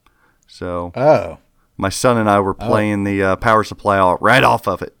 So my son and I were playing the power supply right off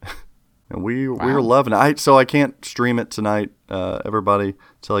of it. And we were loving it. So I can't stream it tonight, everybody,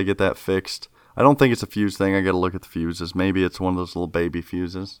 until I get that fixed. I don't think it's a fuse thing. I got to look at the fuses. Maybe it's one of those little baby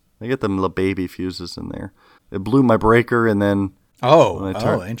fuses. They get them little baby fuses in there. It blew my breaker and then...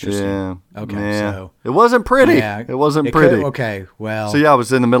 interesting. Yeah. Okay, yeah. so... It wasn't pretty. Yeah, it wasn't pretty. Okay, well... So yeah, I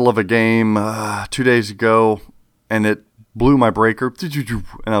was in the middle of a game 2 days ago, and it blew my breaker.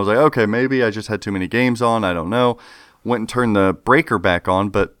 And I was like, okay, maybe I just had too many games on. I don't know. Went and turned the breaker back on,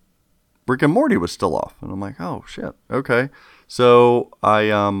 but Rick and Morty was still off. And I'm like, oh, shit. Okay. So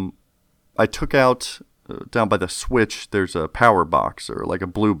I took out, down by the switch, there's a power box, or like a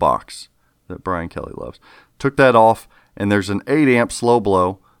blue box that Brian Kelly loves. Took that off, and there's an 8 amp slow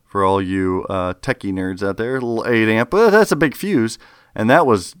blow for all you techie nerds out there. A little 8 amp, but that's a big fuse, and that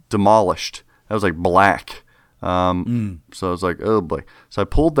was demolished. That was like black. So I was like, oh boy. So I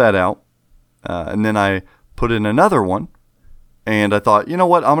pulled that out, and then I put in another one, and I thought, you know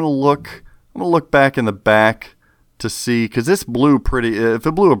what? I'm gonna look back in the back to see, because this blew pretty. If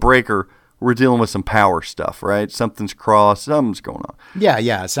it blew a breaker, we're dealing with some power stuff, right? Something's crossed, something's going on.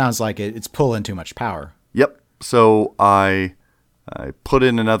 Yeah. It sounds like it's pulling too much power. Yep. So I put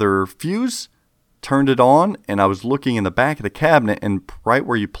in another fuse, turned it on, and I was looking in the back of the cabinet, and right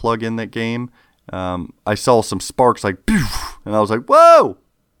where you plug in that game, I saw some sparks like, poof, and I was like, whoa,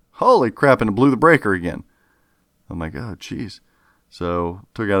 holy crap, and it blew the breaker again. I'm like, oh, jeez. So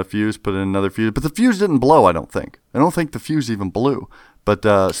took out a fuse, put in another fuse, but the fuse didn't blow, I don't think. I don't think the fuse even blew. But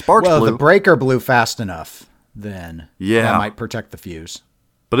sparks blew. Well, the breaker blew fast enough then. Yeah. That might protect the fuse.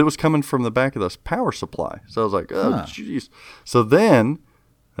 But it was coming from the back of this power supply. So I was like, oh, jeez. So then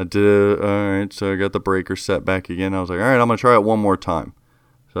I did, all right, so I got the breaker set back again. I was like, all right, I'm going to try it one more time.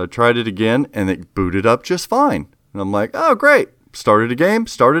 So I tried it again, and it booted up just fine. And I'm like, oh, great. Started a game,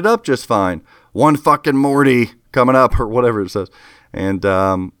 started up just fine. One fucking Morty coming up, or whatever it says. And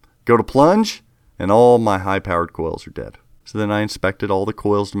go to plunge, and all my high-powered coils are dead. So then I inspected all the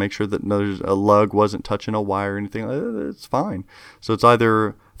coils to make sure that a lug wasn't touching a wire or anything. It's fine. So it's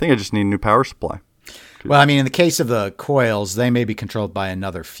either, I think I just need a new power supply. Well, I mean, in the case of the coils, they may be controlled by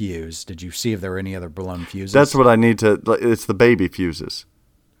another fuse. Did you see if there were any other blown fuses? That's what I need to, it's the baby fuses.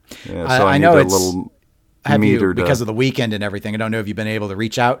 Yeah, so I know it's, little have you, meter because of the weekend and everything, I don't know if you've been able to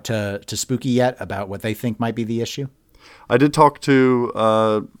reach out to Spooky yet about what they think might be the issue. I did talk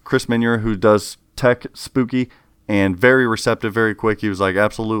to Chris Minier, who does Tech Spooky, and very receptive, very quick. He was like,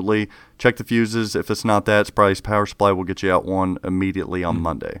 absolutely, check the fuses. If it's not that, it's probably his power supply. We'll get you out one immediately on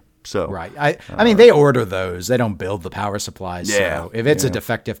Monday. So right. I mean, they order those. They don't build the power supplies. Yeah, so if it's a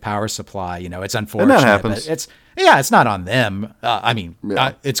defective power supply, it's unfortunate. And that happens. But it's not on them.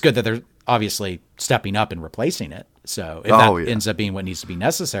 It's good that they're obviously stepping up and replacing it. So if that ends up being what needs to be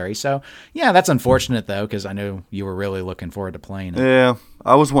necessary. So yeah, that's unfortunate though, because I know you were really looking forward to playing it. Yeah,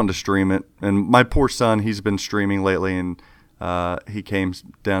 I was wanting to stream it, and my poor son, he's been streaming lately, and he came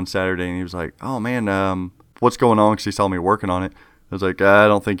down Saturday and he was like, "Oh man, what's going on?" Because he saw me working on it. I was like, I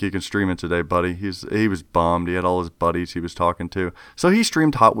don't think you can stream it today, buddy. He was bummed. He had all his buddies he was talking to. So he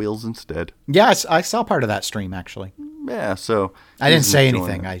streamed Hot Wheels instead. Yeah, I saw part of that stream, actually. Yeah, so... I didn't say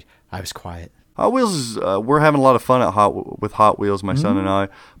anything. I was quiet. Hot Wheels is... we're having a lot of fun with Hot Wheels, my son and I.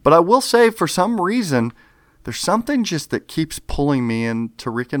 But I will say, for some reason, there's something just that keeps pulling me into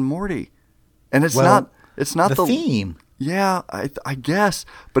Rick and Morty. And it's not the theme. Yeah, I guess,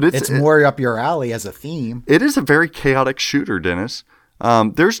 but it's more up your alley as a theme. It is a very chaotic shooter, Dennis.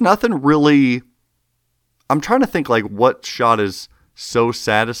 There's nothing really. I'm trying to think like what shot is so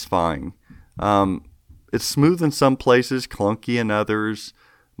satisfying. It's smooth in some places, clunky in others.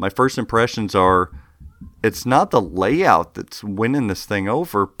 My first impressions are, it's not the layout that's winning this thing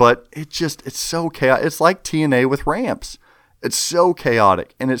over, but it's so chaotic. It's like TNA with ramps. It's so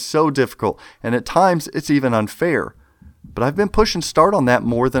chaotic and it's so difficult, and at times it's even unfair. But I've been pushing start on that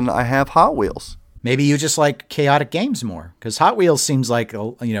more than I have Hot Wheels. Maybe you just like chaotic games more, because Hot Wheels seems like,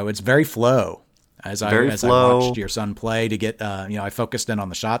 it's very flow. As I watched your son play to get, I focused in on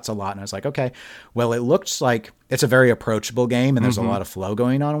the shots a lot, and I was like, okay, well, it looks like it's a very approachable game, and there's a lot of flow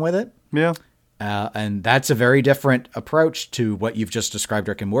going on with it. Yeah. And that's a very different approach to what you've just described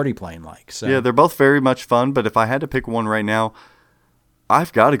Rick and Morty playing like. So. Yeah, they're both very much fun, but if I had to pick one right now,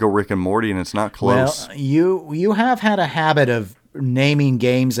 I've got to go Rick and Morty, and it's not close. Well, you have had a habit of naming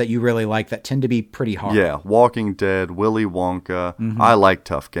games that you really like that tend to be pretty hard. Yeah, Walking Dead, Willy Wonka. I like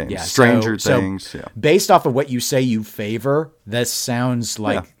tough games. Yeah, Stranger Things. So based off of what you say you favor, this sounds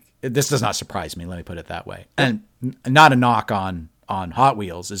like this does not surprise me. Let me put it that way. And not a knock on Hot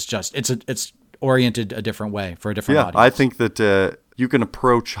Wheels. It's just it's oriented a different way for a different audience. I think that you can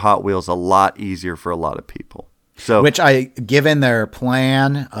approach Hot Wheels a lot easier for a lot of people. So, given their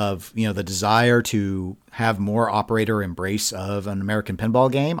plan of, the desire to have more operator embrace of an American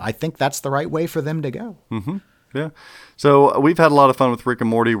pinball game, I think that's the right way for them to go. Mm-hmm. Yeah. So we've had a lot of fun with Rick and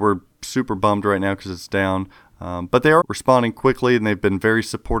Morty. We're super bummed right now because it's down. But they are responding quickly, and they've been very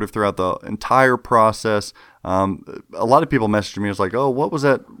supportive throughout the entire process. A lot of people messaged me. It was like, oh, what was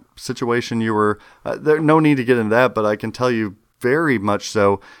that situation you were... There's no need to get into that, but I can tell you very much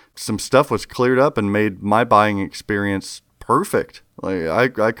so. Some stuff was cleared up and made my buying experience perfect.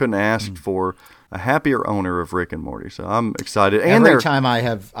 Like I couldn't ask for a happier owner of Rick and Morty. So I'm excited. And every time I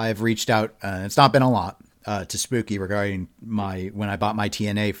have reached out, it's not been a lot, to Spooky regarding when I bought my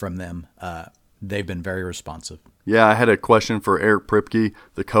TNA from them. They've been very responsive. Yeah, I had a question for Eric Pripke,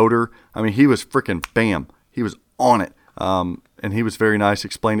 the coder. I mean, he was freaking bam. He was on it. And he was very nice,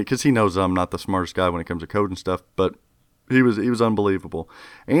 explaining it, because he knows I'm not the smartest guy when it comes to code and stuff, but he was unbelievable.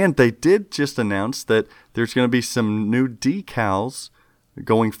 And they did just announce that there's going to be some new decals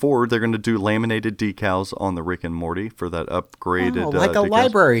going forward. They're going to do laminated decals on the Rick and Morty for that upgraded like a decals.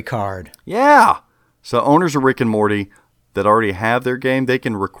 Library card. Yeah. So owners of Rick and Morty that already have their game, they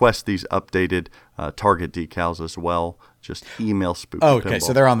can request these updated Target decals as well. Just email Spooky Okay, Pinball.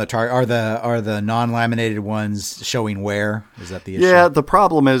 so they're on the Target. Are the non-laminated ones showing wear? Is that the issue? Yeah, the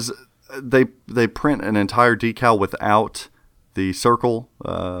problem is they print an entire decal without the circle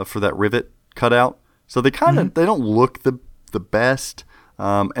for that rivet cut out. So they kind of they don't look the best.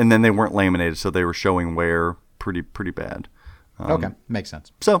 And then they weren't laminated, so they were showing wear pretty bad. Okay, makes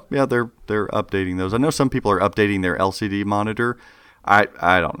sense. So yeah, they're updating those. I know some people are updating their LCD monitor. I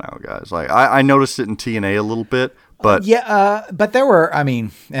don't know, guys. Like I noticed it in TNA a little bit, but but there were,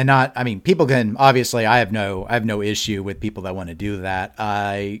 people can obviously. I have no issue with people that want to do that.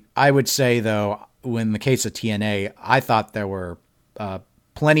 I would say though, in the case of TNA, I thought there were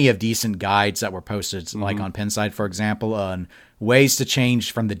plenty of decent guides that were posted, like on Pinside, for example, on ways to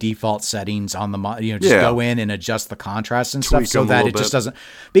change from the default settings on the, go in and adjust the contrast and Tweak stuff so that it just doesn't,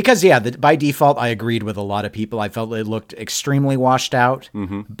 because by default, I agreed with a lot of people. I felt it looked extremely washed out,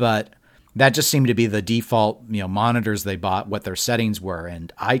 but that just seemed to be the default, monitors they bought, what their settings were.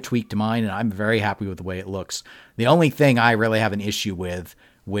 And I tweaked mine and I'm very happy with the way it looks. The only thing I really have an issue with,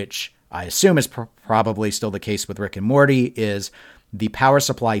 which I assume is probably still the case with Rick and Morty, is the power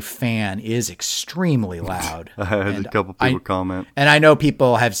supply fan is extremely loud. I had a couple people comment. And I know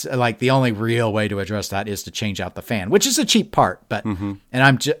people have, like, the only real way to address that is to change out the fan, which is a cheap part. But,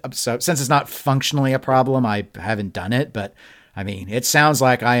 and so since it's not functionally a problem, I haven't done it. But I mean, it sounds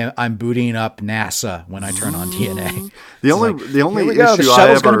like I'm booting up NASA when I turn on TNA. The only issue the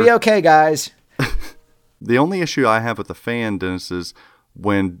shuttle's going to be okay, guys. The only issue I have with the fan, Dennis, is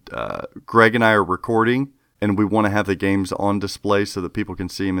when Greg and I are recording and we want to have the games on display so that people can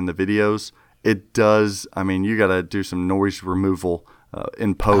see them in the videos. It does. I mean, you got to do some noise removal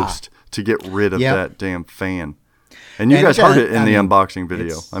in post to get rid of that damn fan. And you guys heard it in the unboxing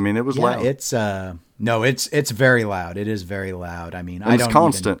video. I mean, it was loud. It's it's very loud. It is very loud. I mean, it's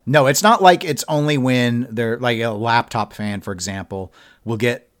constant. No, it's not like it's only when they're like a laptop fan, for example, will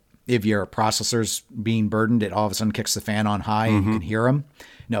get, if your processor's being burdened, it all of a sudden kicks the fan on high and you can hear them.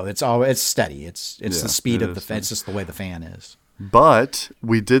 No, it's steady. It's the speed of the fan. It's just the way the fan is. But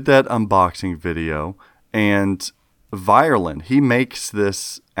we did that unboxing video, and Vireland, he makes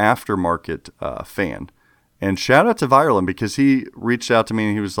this aftermarket fan. And shout out to Vireland, because he reached out to me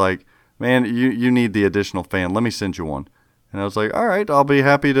and he was like, man, you need the additional fan. Let me send you one. And I was like, all right, I'll be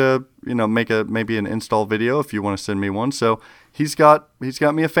happy to, make maybe an install video if you want to send me one. So he's got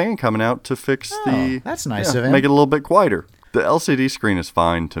me a fan coming out to fix that's nice of him. Make it a little bit quieter. The LCD screen is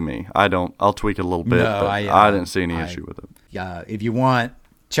fine to me. I'll tweak it a little bit, but I didn't see any issue with it. Yeah, if you want,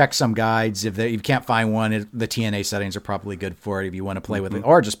 check some guides. If you can't find one, the TNA settings are probably good for it. If you want to play with it,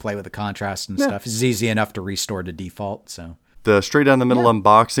 or just play with the contrast and stuff, it's easy enough to restore to default. So the straight down the middle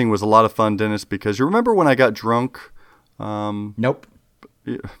unboxing was a lot of fun, Dennis, because you remember when I got drunk? Nope.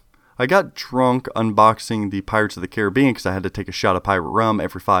 I got drunk unboxing the Pirates of the Caribbean because I had to take a shot of pirate rum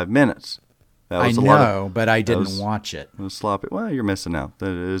every 5 minutes. I know, but I didn't watch it. It was sloppy. Well, you're missing out.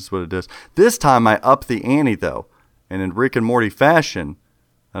 That is what it is. This time I upped the ante, though. And in Rick and Morty fashion,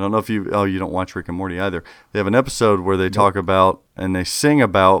 I don't know if you don't watch Rick and Morty either. They have an episode where they talk about and they sing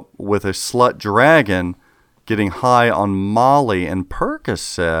about with a slut dragon getting high on Molly and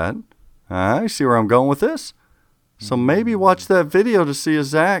Percocet. I see where I'm going with this. So maybe watch that video to see a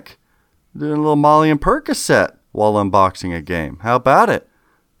Zach doing a little Molly and Percocet while unboxing a game. How about it?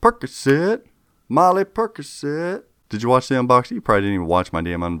 Percocet, Molly Percocet. Did you watch the unboxing? You probably didn't even watch my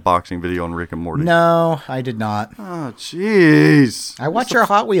damn unboxing video on Rick and Morty. No, I did not. Oh, jeez. I watched your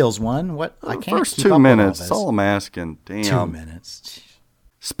Hot Wheels one. What? I can't first keep 2 up minutes. With That's all I'm asking. Damn. 2 minutes.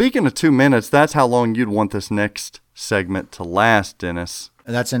 Speaking of 2 minutes, that's how long you'd want this next segment to last, Dennis.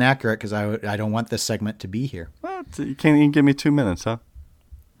 That's inaccurate because I don't want this segment to be here. What? You can't even give me 2 minutes, huh?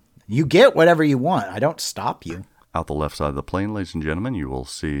 You get whatever you want. I don't stop you. Out the left side of the plane, ladies and gentlemen, you'll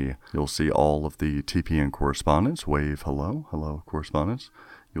see all of the TPN correspondents. Wave hello correspondents.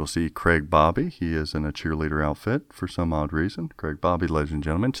 You'll see Craig Bobby. He is in a cheerleader outfit for some odd reason. Craig Bobby, ladies and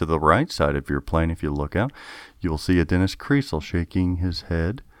gentlemen. To the right side of your plane, if you look out, you'll see a Dennis Creasel shaking his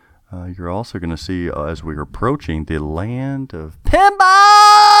head. You're also going to see, as we're approaching the land of pinball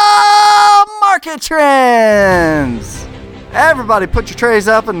market trends. Everybody put your trays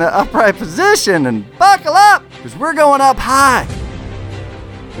up in the upright position and buckle up, because we're going up high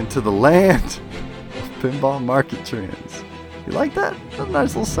into the land of pinball market trends. You like that? That's a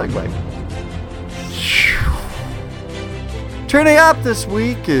nice little segue. Turning up this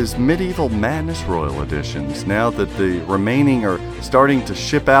week is Medieval Madness Royal Editions. Now that the remaining are starting to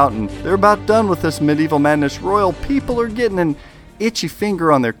ship out and they're about done with this Medieval Madness Royal, people are getting an itchy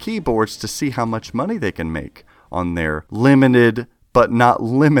finger on their keyboards to see how much money they can make on their limited but not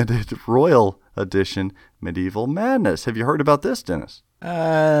limited Royal Edition Medieval Madness. Have you heard about this, Dennis?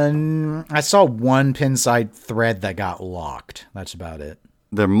 I saw one pinside thread that got locked. That's about it.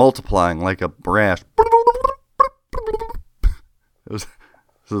 They're multiplying like a brash. There's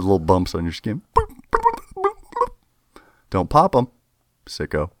little bumps on your skin. Don't pop them,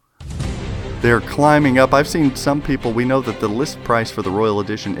 sicko. They're climbing up. I've seen some people, we know that the list price for the Royal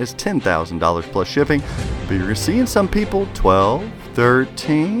Edition is $10,000 plus shipping, but you're seeing some people 12,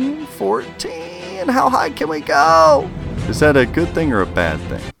 13, 14. How high can we go? Is that a good thing or a bad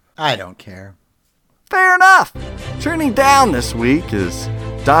thing? I don't care. Fair enough. Turning down this week is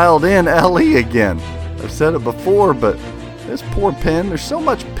Dialed In LE again. I've said it before, but this poor pin, there's so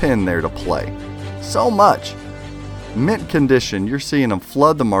much pin there to play. So much. Mint condition, you're seeing them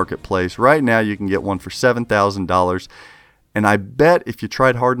flood the marketplace. Right now you can get one for $7,000. And I bet if you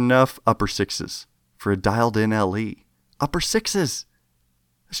tried hard enough, upper sixes for a Dialed In LE. Upper sixes.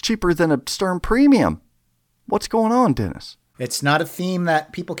 It's cheaper than a Stern Premium. What's going on, Dennis? It's not a theme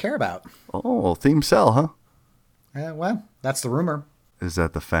that people care about. Oh, theme sell, huh? Well, that's the rumor. Is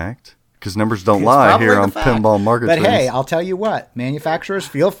that the fact? because numbers don't It's lie probably here the on fact. Pinball Market But Trends. hey, I'll tell you what, manufacturers,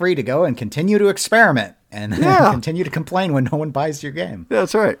 feel free to go and continue to experiment and Yeah. continue to complain when no one buys your game. Yeah,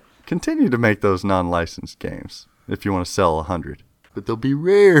 that's right. Continue to make those non-licensed games if you want to sell 100. But they'll be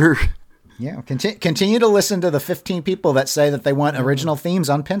rare. Yeah, continue to listen to the 15 people that say that they want original themes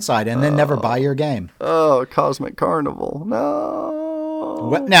on Pinside and then never buy your game. Oh, Cosmic Carnival. No.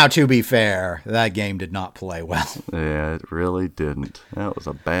 Well, now, to be fair, that game did not play well. Yeah, it really didn't. That was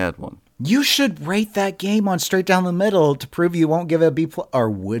a bad one. You should rate that game on Straight Down the Middle to prove you won't give it a B+, or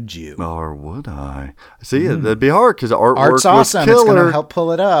would you? Or would I? See, that'd be hard because artwork Art's was awesome. It's killer. going to help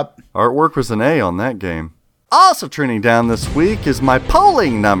pull it up. Artwork was an A on that game. Also trending down this week is my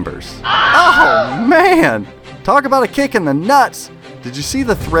polling numbers. Oh, man. Talk about a kick in the nuts. Did you see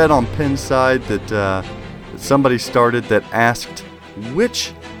the thread on Pinside that somebody started that asked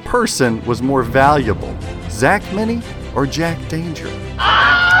which person was more valuable, Zach Mini or Jack Danger?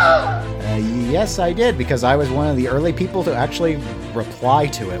 Yes, I did, because I was one of the early people to actually reply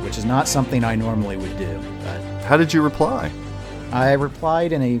to it, which is not something I normally would do. But How did you reply? I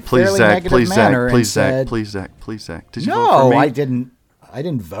replied in a Please, fairly Zach. negative Please, manner Zach. Please, and Zach. said, Please, Zach. Please, Zach. Did you vote for "No, me? I didn't. I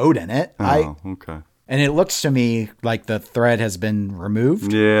didn't vote in it. Oh, okay. And it looks to me like the thread has been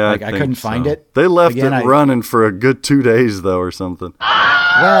removed. Yeah, like I think couldn't find so. it. They left Again, it running for a good 2 days, though, or something.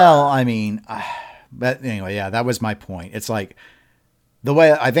 Well, I mean, but anyway, yeah, that was my point. It's like the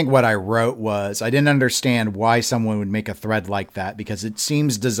way I think what I wrote was I didn't understand why someone would make a thread like that, because it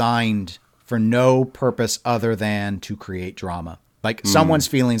seems designed for no purpose other than to create drama. Like someone's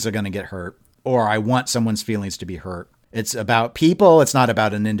feelings are going to get hurt, or I want someone's feelings to be hurt. It's about people. It's not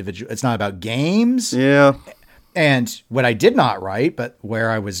about an individual. It's not about games. Yeah. And what I did not write, but where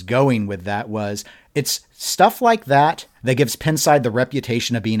I was going with that was it's stuff like that that gives Pinside the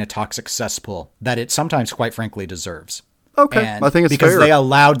reputation of being a toxic cesspool that it sometimes, quite frankly, deserves. Okay. And I think it's because fair. they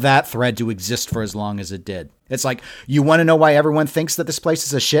allowed that thread to exist for as long as it did. It's like, you want to know why everyone thinks that this place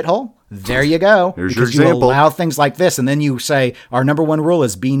is a shithole? There you go. Here's your because you example. allow things like this, and then you say, our number one rule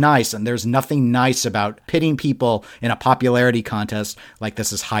is be nice, and there's nothing nice about pitting people in a popularity contest like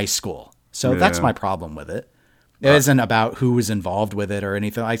this is high school. So that's Yeah. my problem with it. It isn't about who was involved with it or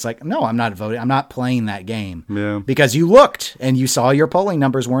anything. It's like, no, I'm not voting. I'm not playing that game. Yeah. Because you looked and you saw your polling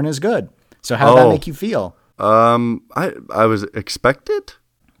numbers weren't as good. So how did that make you feel? I was expected.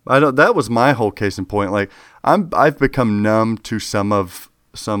 That was my whole case in point. Like I've become numb to some of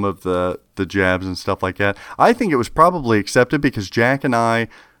the jabs and stuff like that. I think it was probably accepted because Jack and I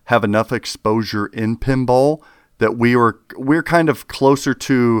have enough exposure in pinball that we're kind of closer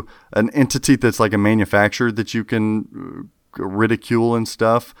to an entity that's like a manufacturer that you can ridicule and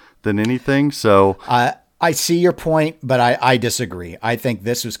stuff than anything. So I see your point, but I disagree. I think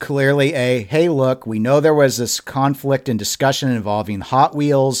this was clearly hey, look, we know there was this conflict and discussion involving Hot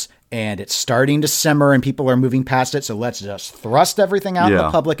Wheels, and it's starting to simmer and people are moving past it. So let's just thrust everything out in the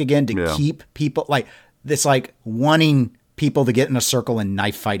public again to keep people like this, like wanting people to get in a circle and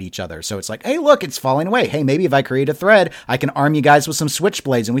knife fight each other. So it's like, hey, look, it's falling away. Hey, maybe if I create a thread, I can arm you guys with some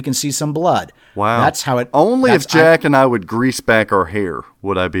switchblades and we can see some blood. Wow. That's how it... Only if Jack and I would grease back our hair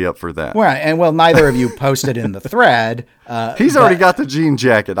would I be up for that. Well, neither of you posted in the thread. He's already got the jean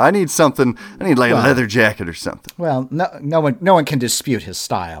jacket. I need something. I need like a leather jacket or something. Well, no one can dispute his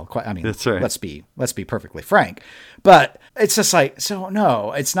style. I mean, That's right. Let's be perfectly frank. But it's just like, so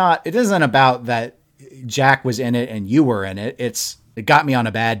no, it's not. It isn't about that Jack was in it and you were in it. It got me on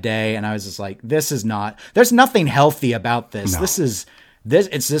a bad day, and I was just like, this is not. There's nothing healthy about this. No. It's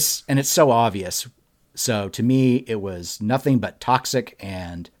this, and it's so obvious. So to me, it was nothing but toxic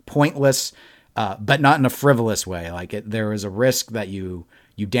and pointless, but not in a frivolous way. Like there was a risk that you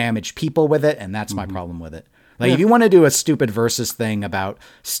damage people with it, and that's my problem with it. Like if you want to do a stupid versus thing about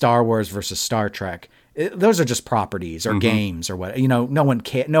Star Wars versus Star Trek, those are just properties or games or what. No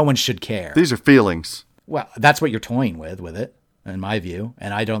one should care. These are feelings. Well, that's what you're toying with it, in my view,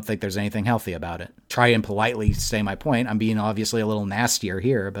 and I don't think there's anything healthy about it. Try and politely say my point. I'm being obviously a little nastier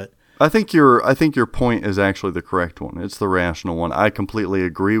here, but I think your point is actually the correct one. It's the rational one. I completely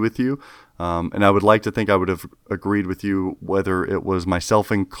agree with you, and I would like to think I would have agreed with you whether it was myself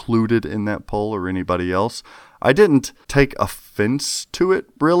included in that poll or anybody else. I didn't take offense to it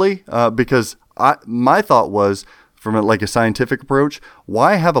really, because my thought was, from a scientific approach,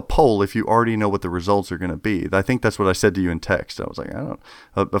 why have a poll if you already know what the results are going to be? I think that's what I said to you in text. I was like,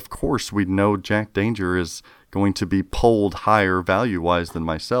 of course we know Jack Danger is going to be polled higher value-wise than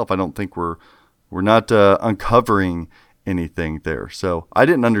myself. I don't think we're not uncovering anything there. So I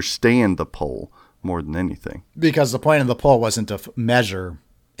didn't understand the poll more than anything. because the point of the poll wasn't to measure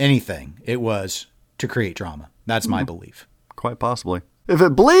anything. It was to create drama. That's my belief. Quite possibly. If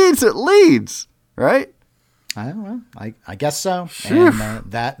it bleeds, it leads, right? I guess so.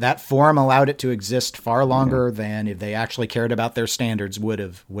 And that forum allowed it to exist far longer than if they actually cared about their standards would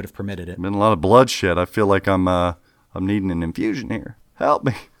have permitted it. Been a lot of bloodshed. I feel like I'm needing an infusion here. Help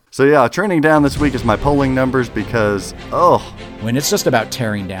me. So yeah, trending down this week is my polling numbers because when it's just about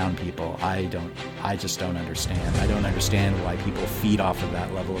tearing down people, I just don't understand. I don't understand why people feed off of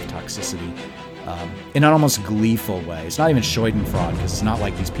that level of toxicity. In an almost gleeful way. It's not even Schadenfreude because it's not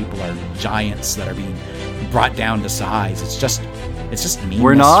like these people are giants that are being brought down to size. It's just meanness.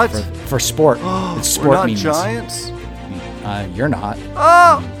 We're not for sport. It's sport we're not meanness. Giants. You're not.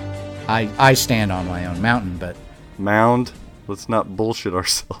 Oh, I stand on my own mountain, but mound. Let's not bullshit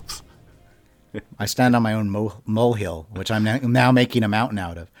ourselves. I stand on my own molehill, which I'm now making a mountain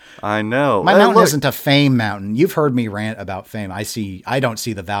out of. I know. My mountain isn't a fame mountain. You've heard me rant about fame. I don't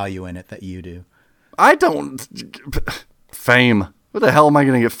see the value in it that you do. I don't. Fame. What the hell am I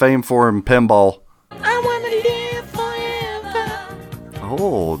going to get fame for in pinball? I want to live forever.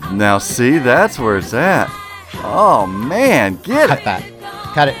 Oh, now see, that's where it's at. Oh, man, get Cut it. that.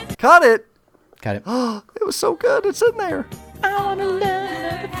 Cut it. Cut it. Cut it. Oh, it was so good. It's in there. I want to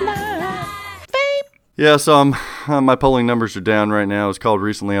learn to fly. Yeah, so my polling numbers are down right now. It's called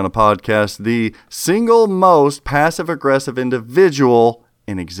recently on a podcast, the single most passive-aggressive individual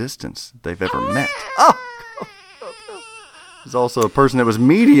in existence they've ever met. Oh! There's also a person that was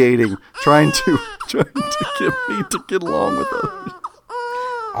mediating, trying to get me to get along with others.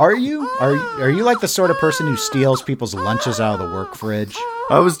 Are you like the sort of person who steals people's lunches out of the work fridge?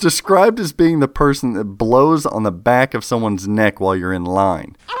 I was described as being the person that blows on the back of someone's neck while you're in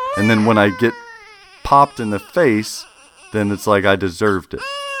line. And then when I get popped in the face, then it's like I deserved it.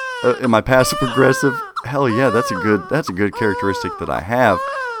 Am I passive aggressive? Hell yeah, that's a good characteristic that I have.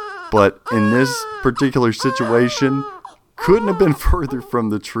 But in this particular situation, couldn't have been further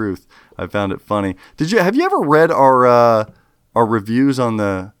from the truth. I found it funny. Have you ever read our reviews on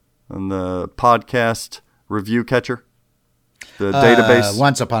the podcast review catcher? The database?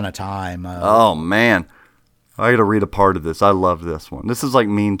 Once upon a time. Oh man. I got to read a part of this. I love this one. This is like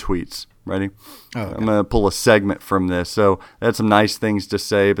mean tweets. Ready? Oh, okay. I'm going to pull a segment from this. So I had some nice things to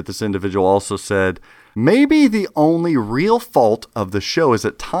say, but this individual also said, maybe the only real fault of the show is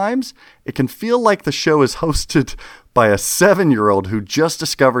at times it can feel like the show is hosted by a 7-year-old who just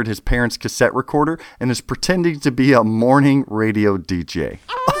discovered his parents' cassette recorder and is pretending to be a morning radio DJ.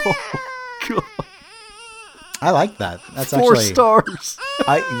 Oh, God. I like that. That's 4 actually stars.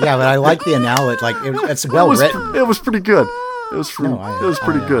 but I like the analogy. Like it's well written. It was pretty good. It was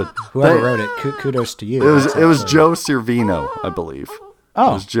pretty good. Whoever wrote it, kudos to you. It was Joe Cervino, I believe.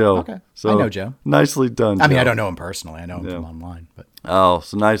 Oh, it was Joe. Okay, so I know Joe. Nicely done. I mean, Joe. I don't know him personally. I know him from online, but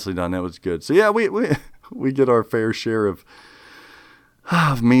so nicely done. That was good. So yeah, we get our fair share of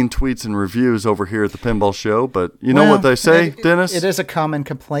mean tweets and reviews over here at the Pinball Show. But you know what they say, Dennis? It is a common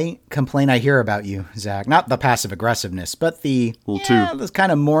complaint I hear about you, Zach. Not the passive aggressiveness, but the this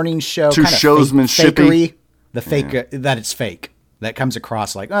kind of morning show, too kind of showsmanshipy. The fake that it's fake. That comes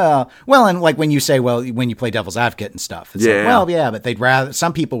across like, and like when you say, when you play devil's advocate and stuff, it's like, but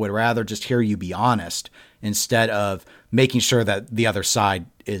some people would rather just hear you be honest instead of making sure that the other side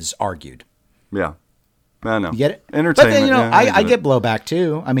is argued. Yeah. I know. You get it? Entertainment. But then, I get blowback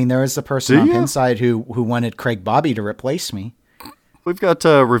too. I mean, there is the person on Pinside who wanted Craig Bobby to replace me. We've got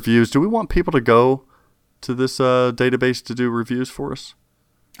reviews. Do we want people to go to this database to do reviews for us?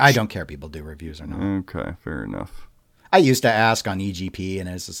 I don't care if people do reviews or not. Okay, fair enough. I used to ask on EGP, and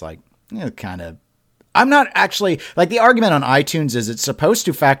it's just like, kind of. I'm not actually like the argument on iTunes is it's supposed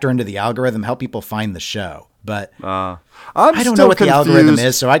to factor into the algorithm, help people find the show. But I don't know what the algorithm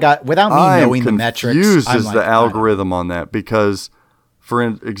is, so without me knowing the metrics, I'm confused the algorithm on that because, for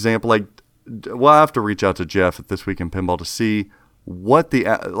example, we'll have to reach out to Jeff at This Week in Pinball to see what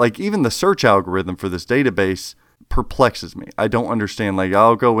even the search algorithm for this database perplexes me. I don't understand. Like,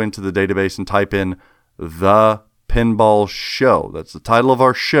 I'll go into the database and type in the Pinball Show. That's the title of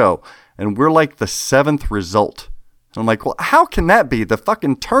our show, and we're like the 7th result. And I'm like, well, how can that be? The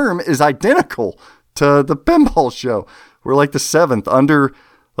fucking term is identical to the Pinball Show. We're like the 7th under,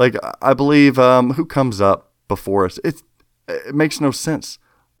 like, I believe, who comes up before us? It makes no sense.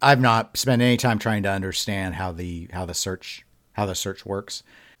 I've not spent any time trying to understand how the search works.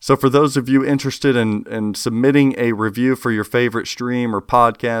 So for those of you interested in submitting a review for your favorite stream or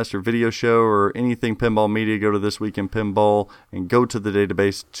podcast or video show or anything Pinball Media, go to This Week in Pinball and go to the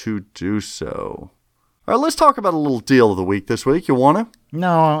database to do so. All right, let's talk about a little deal of the week this week. You want to?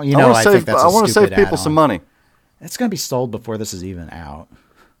 No, I think that's I want to save people some money. It's going to be sold before this is even out.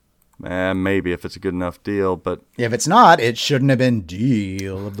 Maybe if it's a good enough deal, but... If it's not, it shouldn't have been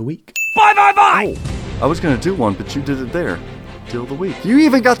Deal of the Week. Bye, bye, bye! Oh, I was going to do one, but you did it there. Deal of the week. You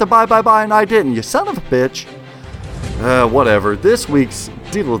even got the bye, bye, bye, and I didn't, you son of a bitch. Whatever. This week's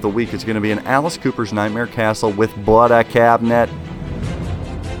Deal of the Week is going to be an Alice Cooper's Nightmare Castle with Butter cabinet.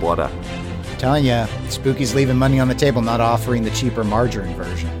 Butter. I'm telling you, Spooky's leaving money on the table, not offering the cheaper margarine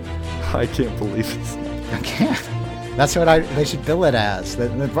version. I can't believe it. I can't. That's what they should bill it as.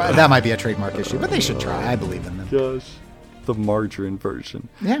 That might be a trademark issue, but they should try. I believe in them. Gosh. The margarine version.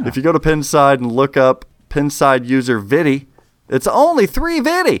 Yeah. If you go to Pinside and look up Pinside user Viddy, it's only 3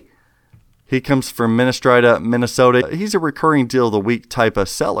 Viddy. He comes from Minnestrida, Minnesota. He's a recurring Deal of the Week type of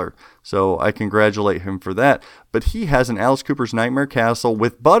seller, so I congratulate him for that. But he has an Alice Cooper's Nightmare Castle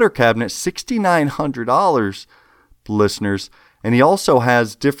with Butter Cabinet, $6,900, listeners. And he also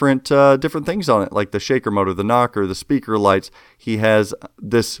has different things on it, like the shaker motor, the knocker, the speaker lights. He has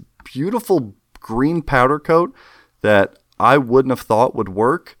this beautiful green powder coat that I wouldn't have thought would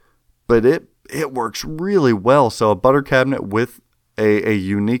work, but it works really well. So a butter cabinet with a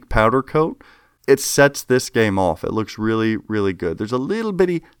unique powder coat, it sets this game off. It looks really, really good. There's a little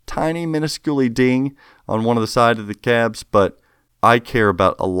bitty, tiny, minuscule ding on one of the side of the cabs, but I care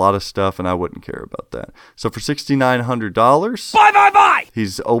about a lot of stuff, and I wouldn't care about that. So for $6,900, Bye!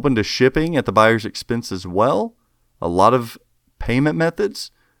 He's open to shipping at the buyer's expense as well. A lot of payment methods.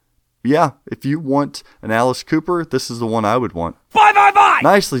 Yeah, if you want an Alice Cooper, this is the one I would want. Bye!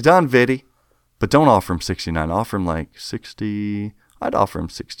 Nicely done, Viddy. But don't offer him $69. Offer him like $60. I'd offer him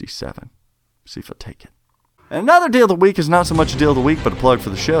 $67. See if I'll take it. And another Deal of the Week is not so much a Deal of the Week, but a plug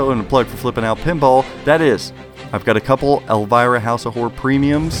for the show and a plug for Flipping Out Pinball. That is, I've got a couple Elvira House of Horror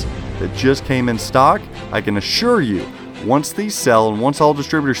premiums that just came in stock. I can assure you, once these sell and once all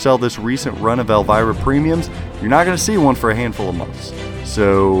distributors sell this recent run of Elvira premiums, you're not going to see one for a handful of months.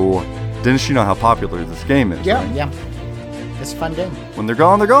 So, Dennis, you know how popular this game is, right? Yeah. It's a fun game. When they're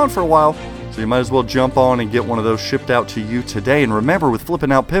gone for a while. So you might as well jump on and get one of those shipped out to you today. And remember, with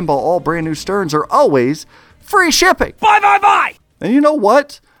Flipping Out Pinball, all brand new Sterns are always free shipping. Bye! And you know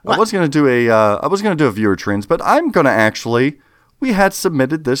what? I was going to do a viewer trends, but I'm going to actually, we had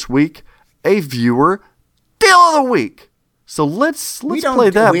submitted this week a viewer Deal of the Week. So let's play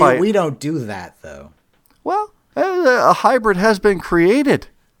that. We don't do that, though. Well, a hybrid has been created.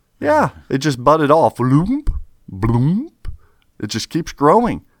 Yeah, it just budded off. Bloom, bloom. It just keeps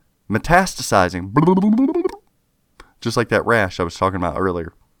growing, metastasizing. Just like that rash I was talking about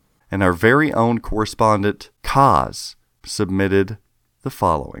earlier. And our very own correspondent, Kaz, submitted the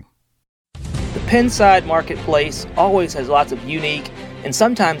following. The Pinside marketplace always has lots of unique and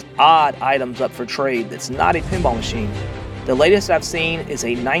sometimes odd items up for trade that's not a pinball machine. The latest I've seen is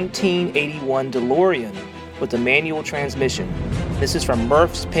a 1981 DeLorean with a manual transmission. This is from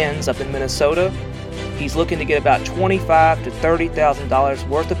Murph's Pins up in Minnesota. He's looking to get about $25,000 to $30,000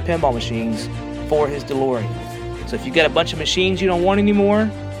 worth of pinball machines for his DeLorean. So if you got a bunch of machines you don't want anymore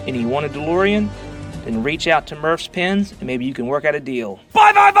and you want a DeLorean, then reach out to Murph's Pins and maybe you can work out a deal.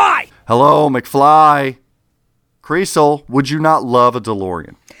 Bye! Hello, McFly. Creasel, would you not love a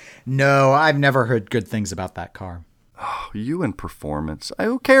DeLorean? No, I've never heard good things about that car. Oh, you and performance.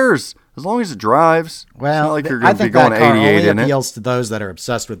 Who cares? As long as it drives. Well, it's not like you're I going to be think going that car 88 only in it. appeals to those that are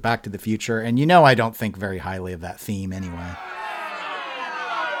obsessed with Back to the Future, and you know I don't think very highly of that theme anyway.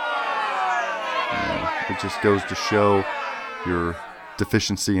 Yeah, it just goes to show your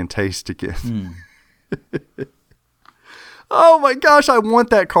deficiency in taste again. Oh my gosh, I want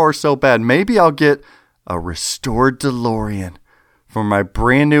that car so bad. Maybe I'll get a restored DeLorean for my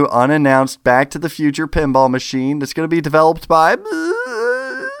brand new unannounced Back to the Future pinball machine that's going to be developed by...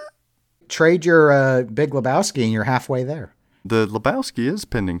 Trade your Big Lebowski and you're halfway there. The Lebowski is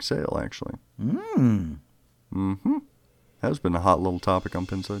pending sale, actually. That's been a hot little topic on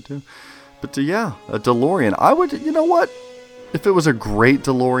Pinside, too. But yeah, a DeLorean. I would, you know what? If it was a great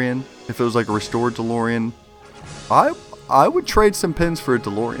DeLorean, if it was like a restored DeLorean, I would trade some pins for a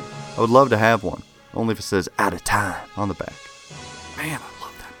DeLorean. I would love to have one. Only if it says out of time on the back. Man, I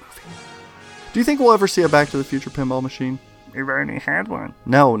love that movie. Do you think we'll ever see a Back to the Future pinball machine? We've already had one.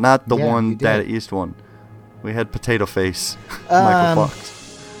 No, not the one, Data East one. We had Potato Face, Michael Fox.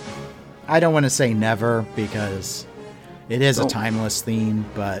 I don't want to say never because it is a timeless theme,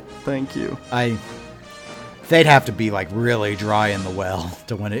 but... Thank you. They'd have to be like really dry in the well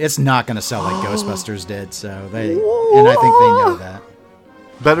to win it. It's not going to sell like Ghostbusters did, and I think they know that.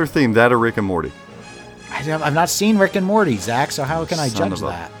 Better theme, that or Rick and Morty? I've not seen Rick and Morty, Zach, so how can I judge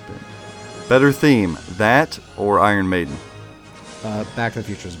that? Better theme, that or Iron Maiden? Back to the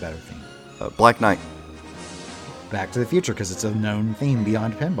Future is a better theme. Black Knight. Back to the Future, because it's a known theme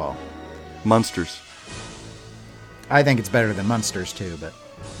beyond pinball. Munsters. I think it's better than Munsters, too, but...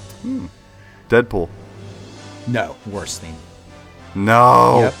 Deadpool. No, worse theme.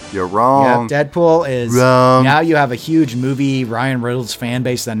 No, Yep. you're wrong. Yep, Deadpool is... Wrong. Now you have a huge movie, Ryan Reynolds fan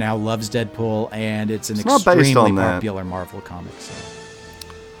base that now loves Deadpool, and it's an not based extremely on that. popular Marvel comic. So.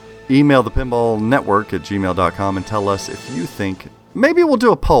 Email the Pinball Network at gmail.com and tell us if you think... Maybe we'll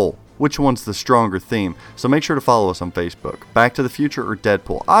do a poll. Which one's the stronger theme? So make sure to follow us on Facebook. Back to the Future or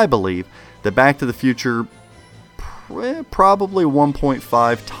Deadpool? I believe that Back to the Future probably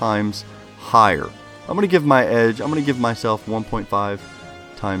 1.5 times higher. I'm going to give my edge. I'm going to give myself 1.5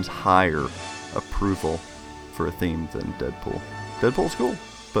 times higher approval for a theme than Deadpool. Deadpool's cool,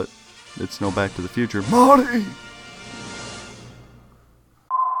 but it's no Back to the Future. Marty!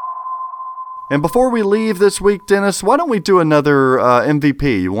 And before we leave this week, Dennis, why don't we do another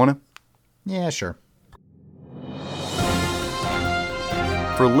MVP? You want to? Yeah, sure.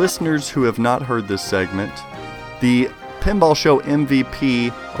 For listeners who have not heard this segment, the Pinball Show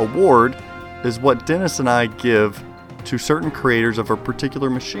MVP award is what Dennis and I give to certain creators of a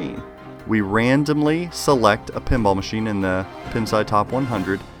particular machine. We randomly select a pinball machine in the Pinside Top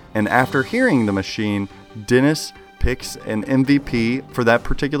 100, and after hearing the machine, Dennis picks an MVP for that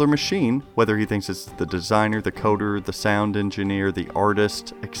particular machine, whether he thinks it's the designer, the coder, the sound engineer, the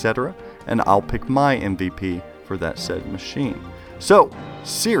artist, etc., and I'll pick my MVP for that said machine. So,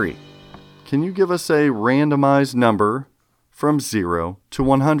 Siri, can you give us a randomized number from 0 to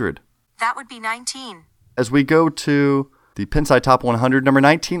 100? That would be 19. As we go to the Pinside Top 100, number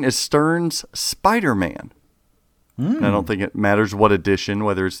 19 is Stern's Spider-Man. And I don't think it matters what edition,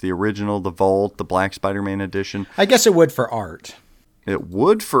 whether it's the original, the Vault, the Black Spider-Man edition. I guess it would for art. It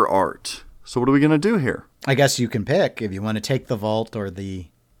would for art. So what are we going to do here? I guess you can pick if you want to take the Vault or the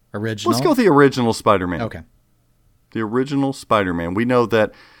original. Let's go with the original Spider-Man. Okay. The original Spider-Man. We know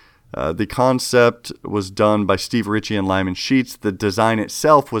that the concept was done by Steve Ritchie and Lyman Sheets. The design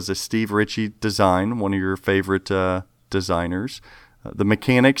itself was a Steve Ritchie design, one of your favorite designers. The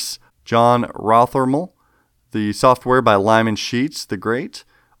mechanics, John Rothermel. The software by Lyman Sheets, the great.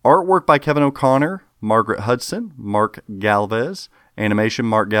 Artwork by Kevin O'Connor, Margaret Hudson, Mark Galvez. Animation,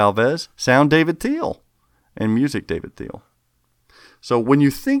 Mark Galvez. Sound, David Thiel. And music, David Thiel. So when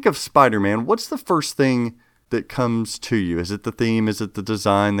you think of Spider-Man, what's the first thing that comes to you? Is it the theme? Is it the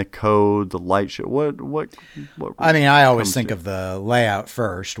design, the code, the light show? What I mean, I always think of the layout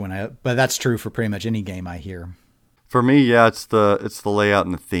first but that's true for pretty much any game I hear. For me, yeah, it's the layout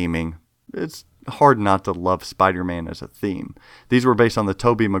and the theming. It's hard not to love Spider-Man as a theme. These were based on the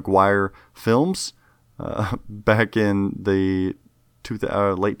Tobey Maguire films back in the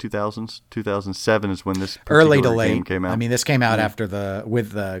late 2000s. 2007 is when this early to game late came out. I mean, this came out after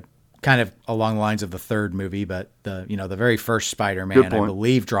with the kind of along the lines of the third movie, but the very first Spider-Man, I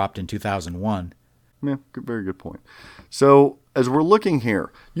believe, dropped in 2001. Yeah, very good point. So as we're looking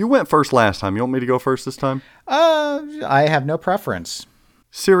here, you went first last time. You want me to go first this time? I have no preference.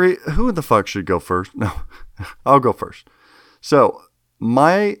 Siri, who the fuck should go first? No, I'll go first. So,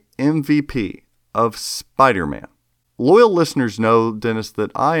 my MVP of Spider-Man. Loyal listeners know, Dennis,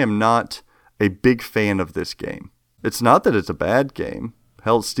 that I am not a big fan of this game. It's not that it's a bad game.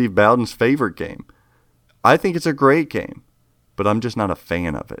 Hell, it's Steve Bowden's favorite game. I think it's a great game, but I'm just not a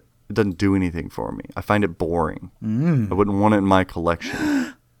fan of it. It doesn't do anything for me. I find it boring. I wouldn't want it in my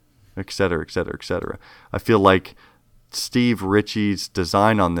collection, et cetera, et cetera, et cetera. I feel like Steve Ritchie's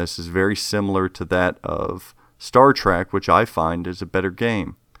design on this is very similar to that of Star Trek, which I find is a better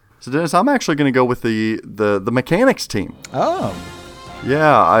game. So Dennis, I'm actually going to go with the mechanics team. Oh.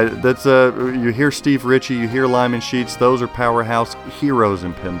 Yeah, you hear Steve Ritchie, you hear Lyman Sheets, those are powerhouse heroes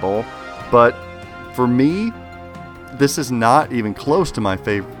in pinball. But for me, this is not even close to my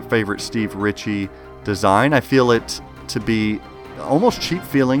favorite Steve Ritchie design. I feel it to be almost cheap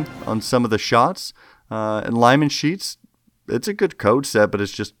feeling on some of the shots. And Lyman Sheets, it's a good code set, but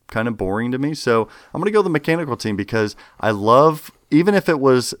it's just kind of boring to me. So I'm going to go the mechanical team because I love, even if it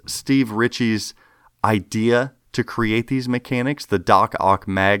was Steve Ritchie's idea to create these mechanics, the Doc Ock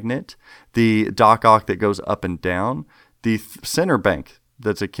magnet, the Doc Ock that goes up and down, the center bank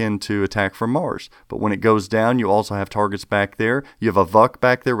that's akin to Attack from Mars. But when it goes down, you also have targets back there. You have a Vuck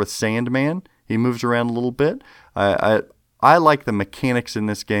back there with Sandman. He moves around a little bit. I like the mechanics in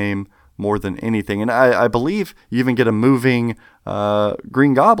this game more than anything. And I believe you even get a moving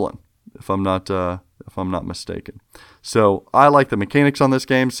Green Goblin, if I'm not mistaken. So I like the mechanics on this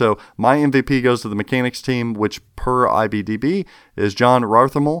game. So my MVP goes to the mechanics team, which per IBDB is John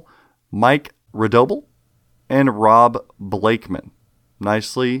Rothermel, Mike Redoble, and Rob Blakeman.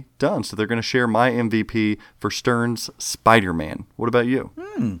 nicely done. So they're going to share my MVP for Stern's Spider-Man. What about you?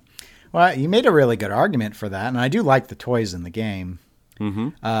 Well, you made a really good argument for that, and I do like the toys in the game.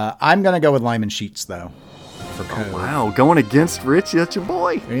 I'm going to go with Lyman Sheets, though, for code. Oh, wow, going against Rich, that's your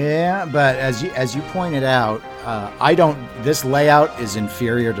boy. Yeah, but as you pointed out, this layout is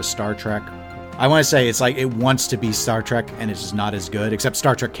inferior to Star Trek. I want to say it's like it wants to be Star Trek, and it's just not as good, except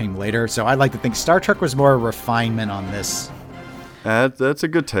Star Trek came later. So I'd like to think Star Trek was more a refinement on this. That's a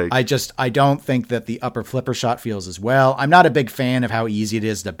good take. I don't think that the upper flipper shot feels as well. I'm not a big fan of how easy it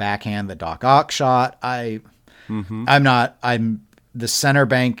is to backhand the Doc Ock shot. The center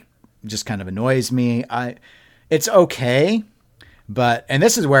bank just kind of annoys me. It's okay, and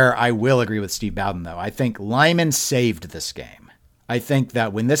this is where I will agree with Steve Bowden, though. I think Lyman saved this game. I think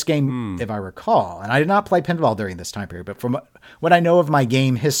that when this game, if I recall, and I did not play pinball during this time period, but from what I know of my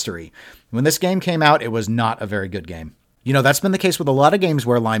game history, when this game came out, it was not a very good game. You know, that's been the case with a lot of games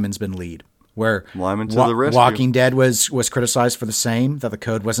where Lyman's been lead. Where Lyman to the rescue. Walking Dead was criticized for the same, that the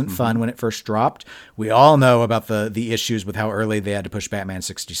code wasn't fun when it first dropped. We all know about the issues with how early they had to push Batman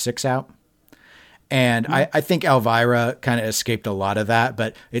 66 out. And I think Elvira kind of escaped a lot of that,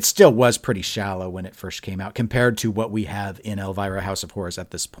 but it still was pretty shallow when it first came out compared to what we have in Elvira House of Horrors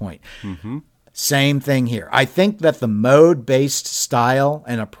at this point. Same thing here. I think that the mode-based style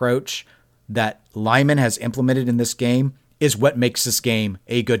and approach that Lyman has implemented in this game is what makes this game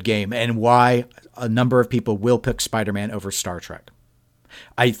a good game and why a number of people will pick Spider-Man over Star Trek.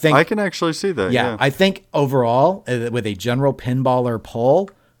 I can actually see that. Yeah. I think overall, with a general pinballer poll,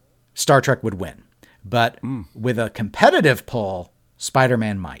 Star Trek would win. But with a competitive poll,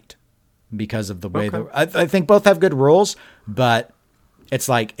 Spider-Man might, because of the way I think both have good rules, but it's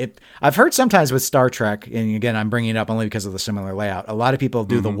like I've heard sometimes with Star Trek, and again, I'm bringing it up only because of the similar layout. A lot of people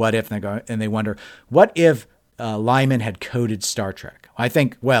do the what if and they wonder, what if Lyman had coded Star Trek? I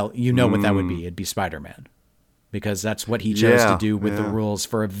think, what that would be. It'd be Spider-Man, because that's what he chose to do with the rules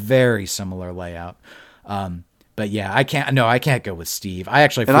for a very similar layout. But yeah, I can't go with Steve. I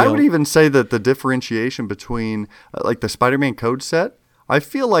would even say that the differentiation between like the Spider-Man code set, I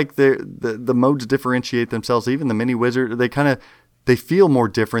feel like the modes differentiate themselves. Even the Mini Wizard, they feel more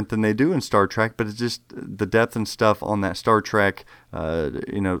different than they do in Star Trek, but it's just the depth and stuff on that Star Trek,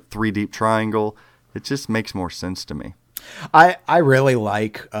 3 deep triangle. It just makes more sense to me. I really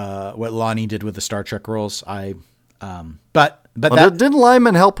like what Lonnie did with the Star Trek rules. Didn't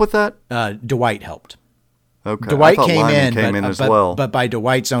Lyman help with that? Dwight helped. Okay. Dwight came in as well. But by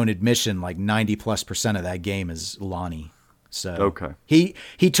Dwight's own admission, like 90+% of that game is Lonnie. So he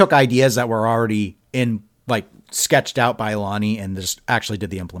took ideas that were already sketched out by Lonnie and just actually did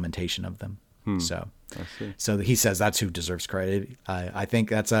the implementation of them. So he says that's who deserves credit. I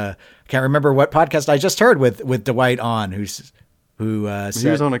think I can't remember what podcast I just heard with Dwight on who said, he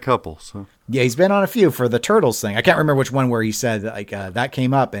was on a couple. So yeah, he's been on a few for the Turtles thing. I can't remember which one where he said that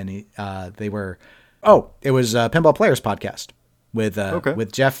came up and they were. Oh, it was Pinball Players podcast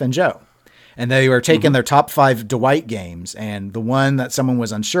with Jeff and Joe. And they were taking their top 5 Dwight games. And the one that someone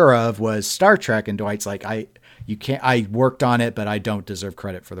was unsure of was Star Trek. And Dwight's like, I worked on it, but I don't deserve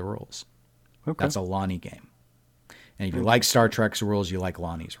credit for the rules. Okay. That's a Lonnie game. And if you like Star Trek's rules, you like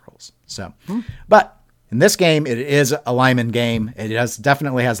Lonnie's rules. So, but in this game, it is a Lyman game. It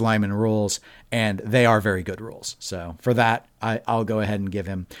definitely has Lyman rules, and they are very good rules. So for that, I'll go ahead and give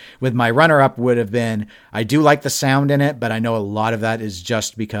him. With my runner-up would have been, I do like the sound in it, but I know a lot of that is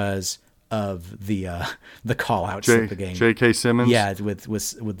just because of the call-outs of the game. J.K. Simmons? Yeah, with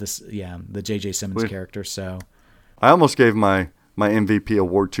this, the J.J. Simmons character. So I almost gave my MVP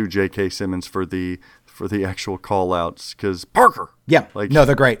award to J.K. Simmons for the actual call-outs, because Parker. Yeah, no,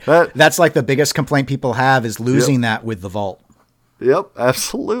 they're great. That's like the biggest complaint people have is losing that with the vault. Yep,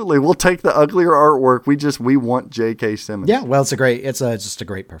 absolutely. We'll take the uglier artwork. We want J.K. Simmons. Yeah, well, it's just a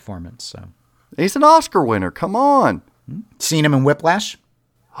great performance. So he's an Oscar winner. Come on. Seen him in Whiplash?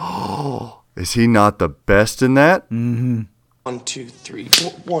 Oh, is he not the best in that? Mm-hmm. 1, 2, 3,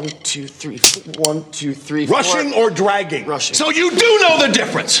 4. 1, 2, 3, 4. 1, 2, 3, 4. Rushing or dragging? Rushing. So you do know the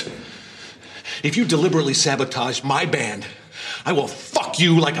difference. If you deliberately sabotage my band, I will fuck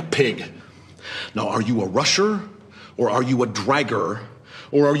you like a pig. Now, are you a rusher, or are you a dragger,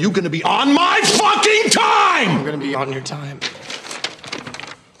 or are you going to be on my fucking time? I'm going to be on your time.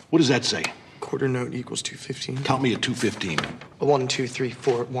 What does that say? Quarter note equals 215. Count me at 215. 1, 2, 3,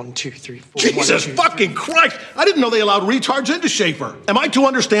 4. 1, 2, 3, 4. Jesus 1, 2, fucking Christ! I didn't know they allowed retards into Schaefer. Am I to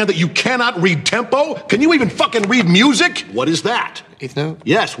understand that you cannot read tempo? Can you even fucking read music? What is that? 8th note?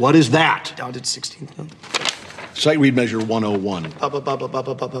 Yes, what is that? Dotted 16th note. Sight read measure 101. What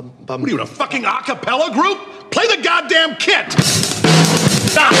are you, in a fucking a cappella group? Play Play the goddamn kit!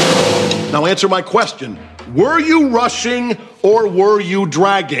 Now answer my question. Were you rushing or were you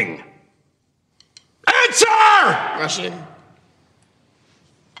dragging? Answer! Rushing.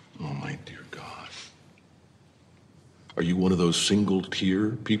 Oh, my dear God. Are you one of those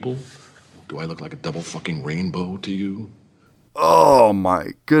single-tier people? Do I look like a double fucking rainbow to you? Oh my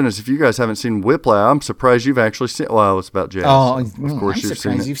goodness! If you guys haven't seen Whiplash, I'm surprised you've actually seen. Well, it's about jazz. Oh, of course I'm you've surprised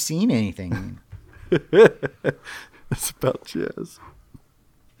seen it. you've seen anything. It's about jazz.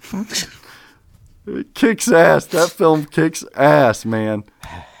 It kicks ass. That film kicks ass, man.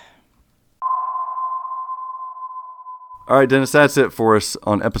 All right, Dennis, that's it for us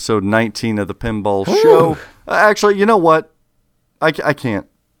on episode 19 of the Pinball Show. Actually, you know what? I can't.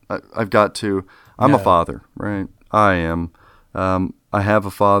 I've got to. I'm a father, right? I am. I have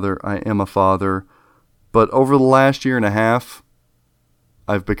a father. I am a father. But over the last year and a half,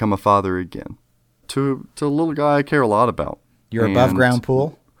 I've become a father again to a little guy I care a lot about. Your above ground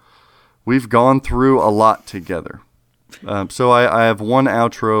pool? We've gone through a lot together. So I have one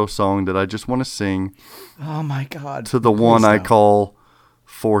outro song that I just want to sing. Oh my God. To the one I call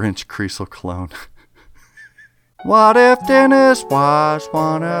 4-inch Creasel Clone. What if Dennis was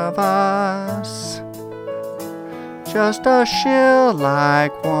one of us? Just a shill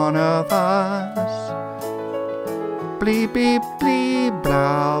like one of us. Bleep, beep, bleep,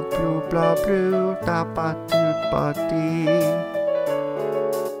 blah, blue, blah, blue, da, ba, doo, ba, dee.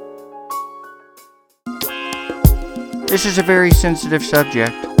 This is a very sensitive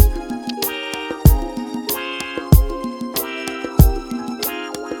subject.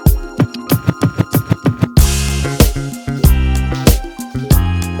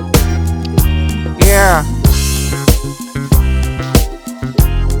 Yeah.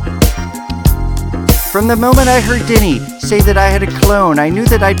 From the moment I heard Denny say that I had a clone, I knew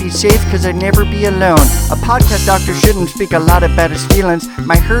that I'd be safe because I'd never be alone. A podcast doctor shouldn't speak a lot about his feelings.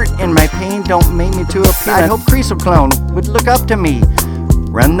 My hurt and my pain don't make me too appealing. I hope Creasel Clone would look up to me.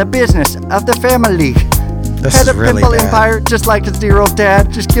 Run the business of the family. Had a really pinball bad. empire just like his dear old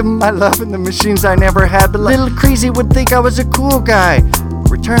dad. Just give him my love and the machines I never had. But little Creasy would think I was a cool guy.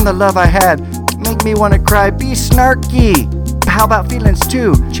 Return the love I had. Make me want to cry. Be snarky. How about feelings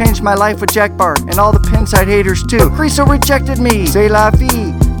too? Changed my life with Jack Bar and all the Pinside haters too. Creasel rejected me. C'est la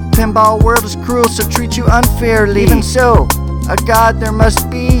vie. Pinball world is cruel, so treat you unfairly. Even so, a god there must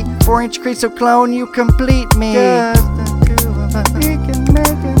be. 4-inch Creasel Clone, you complete me. Just the two of us. We can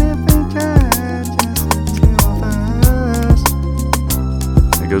make it if we try. Just the two of us.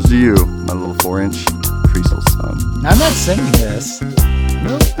 That goes to you, my little 4-inch Creasel son. I'm not singing this.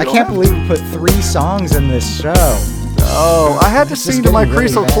 I can't believe we put 3 songs in this show. Oh, I had to This is sing to my getting really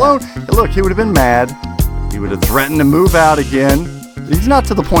Creasel bad. Clone. Look, he would have been mad. He would have threatened to move out again. He's not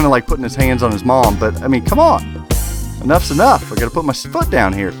to the point of like putting his hands on his mom, but I mean, come on. Enough's enough. I gotta put my foot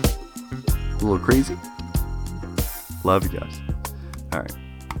down here. A little crazy. Love you guys. All right.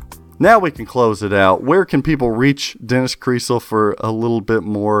 Now we can close it out. Where can people reach Dennis Creasel for a little bit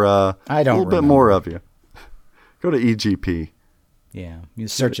more? I don't A little bit more of you. Go to EGP. Yeah, you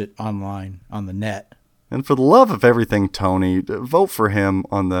search it online on the net. And for the love of everything, Tony, vote for him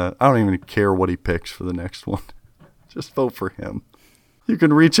on the... I don't even care what he picks for the next one. Just vote for him. You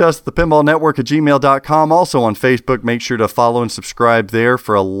can reach us at thepinballnetwork@gmail.com. Also on Facebook, make sure to follow and subscribe there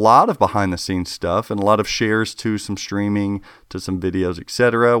for a lot of behind-the-scenes stuff and a lot of shares to some streaming, to some videos,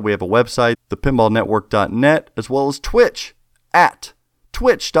 etc. We have a website, thepinballnetwork.net, as well as Twitch at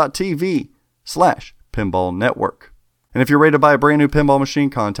twitch.tv/pinballnetwork. And if you're ready to buy a brand new pinball machine,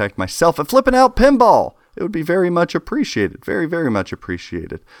 contact myself at Flippin' Out Pinball. It would be very much appreciated. Very, very much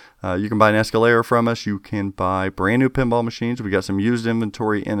appreciated. You can buy an Escalera from us. You can buy brand new pinball machines. We got some used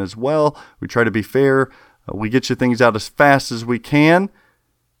inventory in as well. We try to be fair. We get you things out as fast as we can.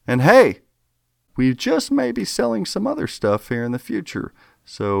 And hey, we just may be selling some other stuff here in the future.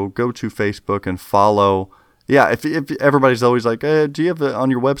 So go to Facebook and follow. Yeah, if everybody's always like, do you have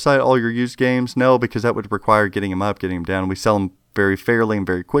on your website all your used games? No, because that would require getting them up, getting them down. We sell them very fairly and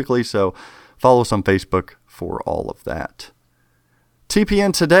very quickly, so follow us on Facebook for all of that.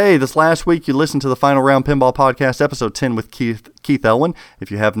 TPN today, this last week, you listened to the Final Round Pinball Podcast, episode 10 with Keith Elwin.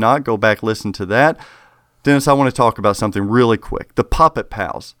 If you have not, go back, listen to that. Dennis, I want to talk about something really quick. The Puppet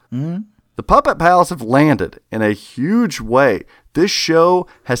Pals. Mm-hmm. The Puppet Pals have landed in a huge way. This show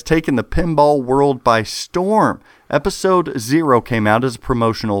has taken the pinball world by storm. Episode 0 came out as a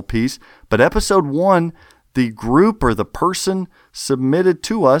promotional piece, but episode 1, the group or the person submitted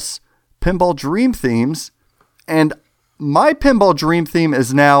to us pinball dream themes, and my pinball dream theme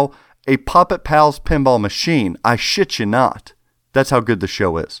is now a Puppet Pals pinball machine. I shit you not. That's how good the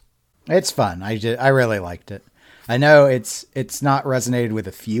show is. It's fun. I really liked it. I know it's not resonated with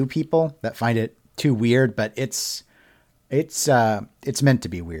a few people that find it too weird, but it's meant to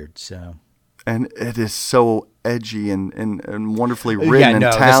be weird. So, and it is so edgy and wonderfully written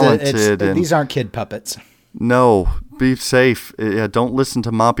and talented. These aren't kid puppets. No, be safe. Yeah, don't listen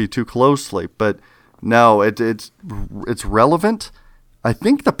to Moppy too closely. But no, it's relevant. I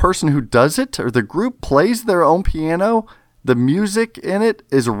think the person who does it or the group plays their own piano. The music in it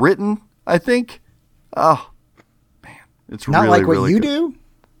is written, I think. Oh, man. It's not really, like what really you good. do?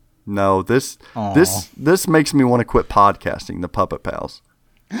 No, this makes me want to quit podcasting, the Puppet Pals.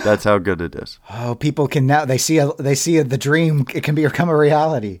 That's how good it is. Oh, people can now, they see the dream. It can become a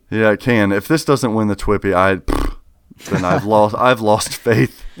reality. Yeah, it can. If this doesn't win the Twippy, then I've lost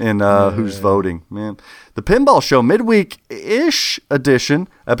faith in who's voting, man. The Pinball Show midweek-ish edition,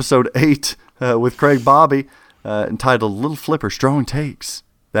 episode 8, with Craig Bobby, entitled "Little Flipper Strong Takes."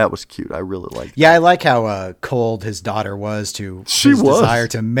 That was cute. I really liked. Yeah, I like how cold his daughter was to his desire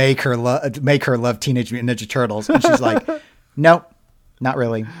to make her love Teenage Mutant Ninja Turtles, and she's like, "Nope, not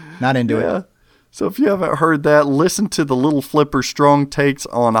really, not into it." So if you haven't heard that, listen to the Little Flipper Strong Takes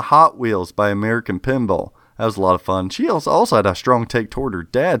on Hot Wheels by American Pinball. That was a lot of fun. She also had a strong take toward her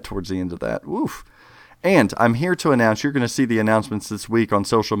dad towards the end of that. Oof. And I'm here to announce, you're going to see the announcements this week on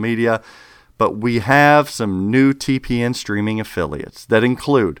social media, but we have some new TPN streaming affiliates that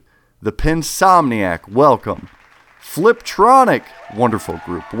include the Pinsomniac, welcome. Fliptronic, wonderful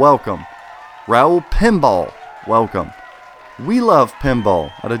group, welcome. Raoul Pinball, welcome. We Love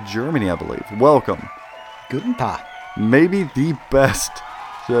Pinball, out of Germany, I believe, welcome. Guten Tag. Maybe the best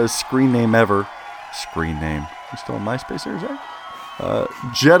screen name ever. Screen name. You still on MySpace there, Zach?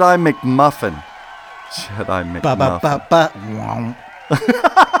 Jedi McMuffin. Jedi McMuffin.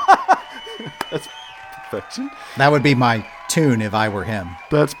 That's perfection. That would be my tune if I were him.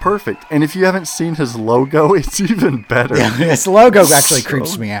 That's perfect. And if you haven't seen his logo, it's even better. Yeah, his logo actually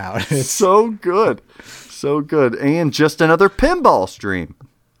creeps me out. It's so good. So good. And just another pinball stream.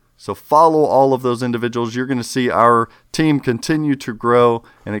 So follow all of those individuals. You're going to see our team continue to grow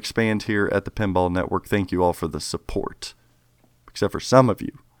and expand here at the Pinball Network. Thank you all for the support, except for some of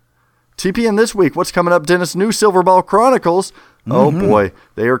you. TPN this week, what's coming up, Dennis? New Silverball Chronicles. Oh, boy.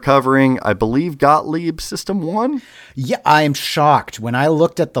 They are covering, I believe, Gottlieb System 1? Yeah, I'm shocked. When I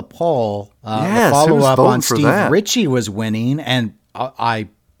looked at the poll, yes, the follow-up on Steve that? Ritchie was winning, and I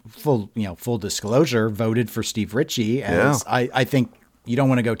full disclosure, voted for Steve Ritchie. As I think you don't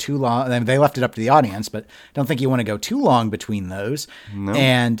want to go too long. I mean, they left it up to the audience, but I don't think you want to go too long between those. No.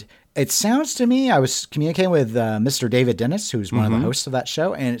 And it sounds to me, I was communicating with Mr. David Dennis, who's one of the hosts of that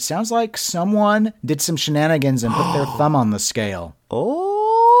show, and it sounds like someone did some shenanigans and put their thumb on the scale.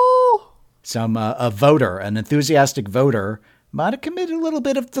 Oh! A voter, an enthusiastic voter, might have committed a little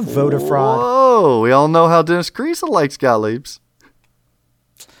bit of the voter fraud. Oh, we all know how Dennis Creasel likes Gottlieb's.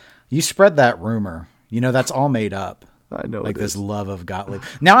 You spread that rumor. That's all made up. I know. Like this love of Gottlieb.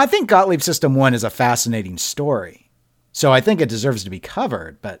 Now, I think Gottlieb System 1 is a fascinating story. So I think it deserves to be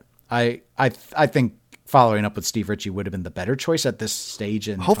covered, but I think following up with Steve Ritchie would have been the better choice at this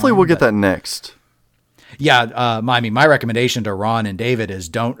stage. Hopefully we'll get that next. Yeah. My recommendation to Ron and David is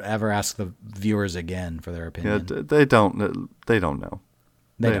don't ever ask the viewers again for their opinion. Yeah, they don't know. They don't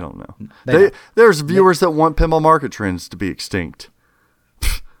know. There's viewers that want pinball market trends to be extinct.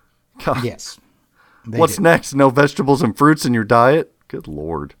 God. Yes. What's next? No vegetables and fruits in your diet? Good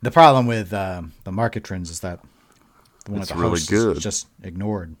Lord. The problem with the market trends is that the one it's at the really host good. is just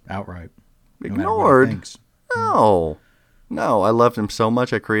ignored outright. Ignored? No. I loved him so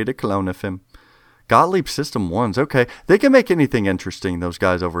much I created a clone of him. Gottlieb System 1's okay. They can make anything interesting, those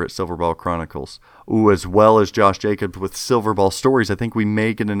guys over at Silverball Chronicles. Ooh, as well as Josh Jacobs with Silverball Stories. I think we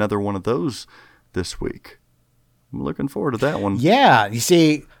may get another one of those this week. I'm looking forward to that one. Yeah. You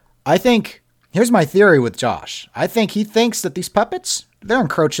see, I think, here's my theory with Josh. I think he thinks that these puppets, they're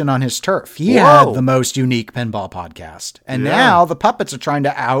encroaching on his turf. He had the most unique pinball podcast. And now the puppets are trying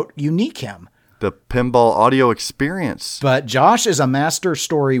to out-unique him. The pinball audio experience. But Josh is a master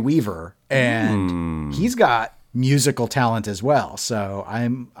story weaver, and he's got musical talent as well. So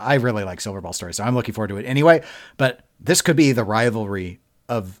I really like Silverball Stories, so I'm looking forward to it anyway. But this could be the rivalry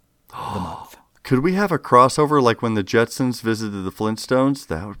of the month. Could we have a crossover like when the Jetsons visited the Flintstones?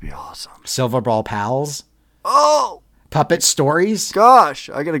 That would be awesome. Silverball Pals? Oh! Puppet Stories? Gosh,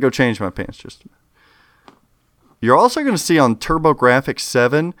 I got to go change my pants just a minute. You're also going to see on TurboGrafx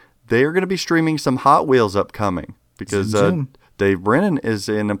 7, they are going to be streaming some Hot Wheels upcoming because Dave Brennan is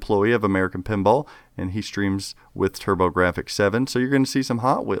an employee of American Pinball, and he streams with TurboGrafx 7. So you're going to see some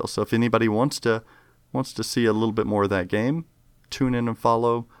Hot Wheels. So if anybody wants to see a little bit more of that game, tune in and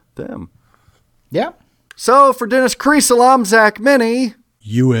follow them. Yeah. So for Dennis Creasel, I'm Zach Minnie.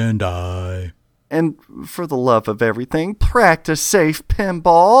 You and I. And for the love of everything, practice safe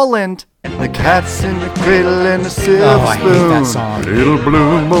pinball and the cat's in the cradle and the silver I spoon. hate that song. Little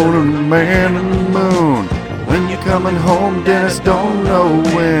blue moon and the man in the moon. When you're coming home, Dennis don't know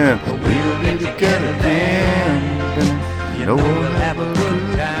when. We'll be together then. You know we'll have a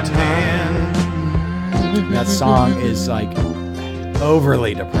good time. That song is like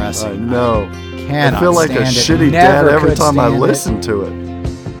overly depressing. I know. Cannot I feel like a stand it. shitty Never dad every could time I stand it. listen to it.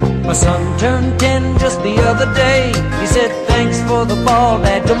 My son turned 10 just the other day. He said, thanks for the ball,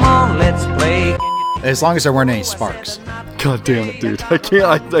 Dad. Come on, let's play. As long as there weren't any sparks. God damn it, dude. I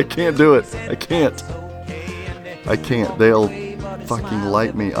can't do it. I can't. They'll fucking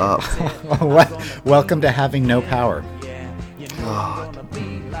light me up. Welcome to having no power. God.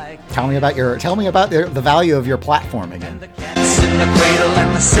 Tell me about the value of your platform again. Cats in the cradle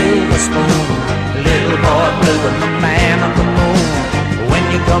and the silver spoon. Little boy blue and the man on the moon. When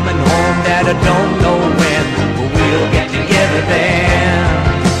you're coming home, Dad, I don't know when, but we'll get together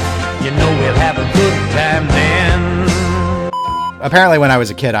then. You know we'll have a good time then. Apparently, when I was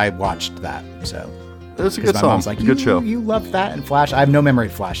a kid, I watched that. So it was a good my song. mom's like, Good show. You love that and Flash. I have no memory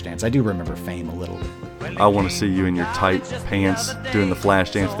of Flashdance. I do remember Fame a little bit. I want to see you in your tight pants doing the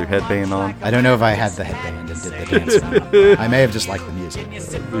flash dance with your headband on. I don't know if I had the headband and did the dance or not. I may have just liked the music.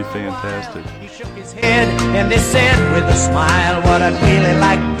 That'd be fantastic. He shook his head and he said with a smile, what I'd really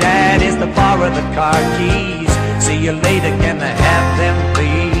like, Dad, is to borrow the car keys. See you later, can I have them,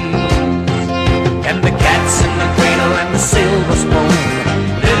 please?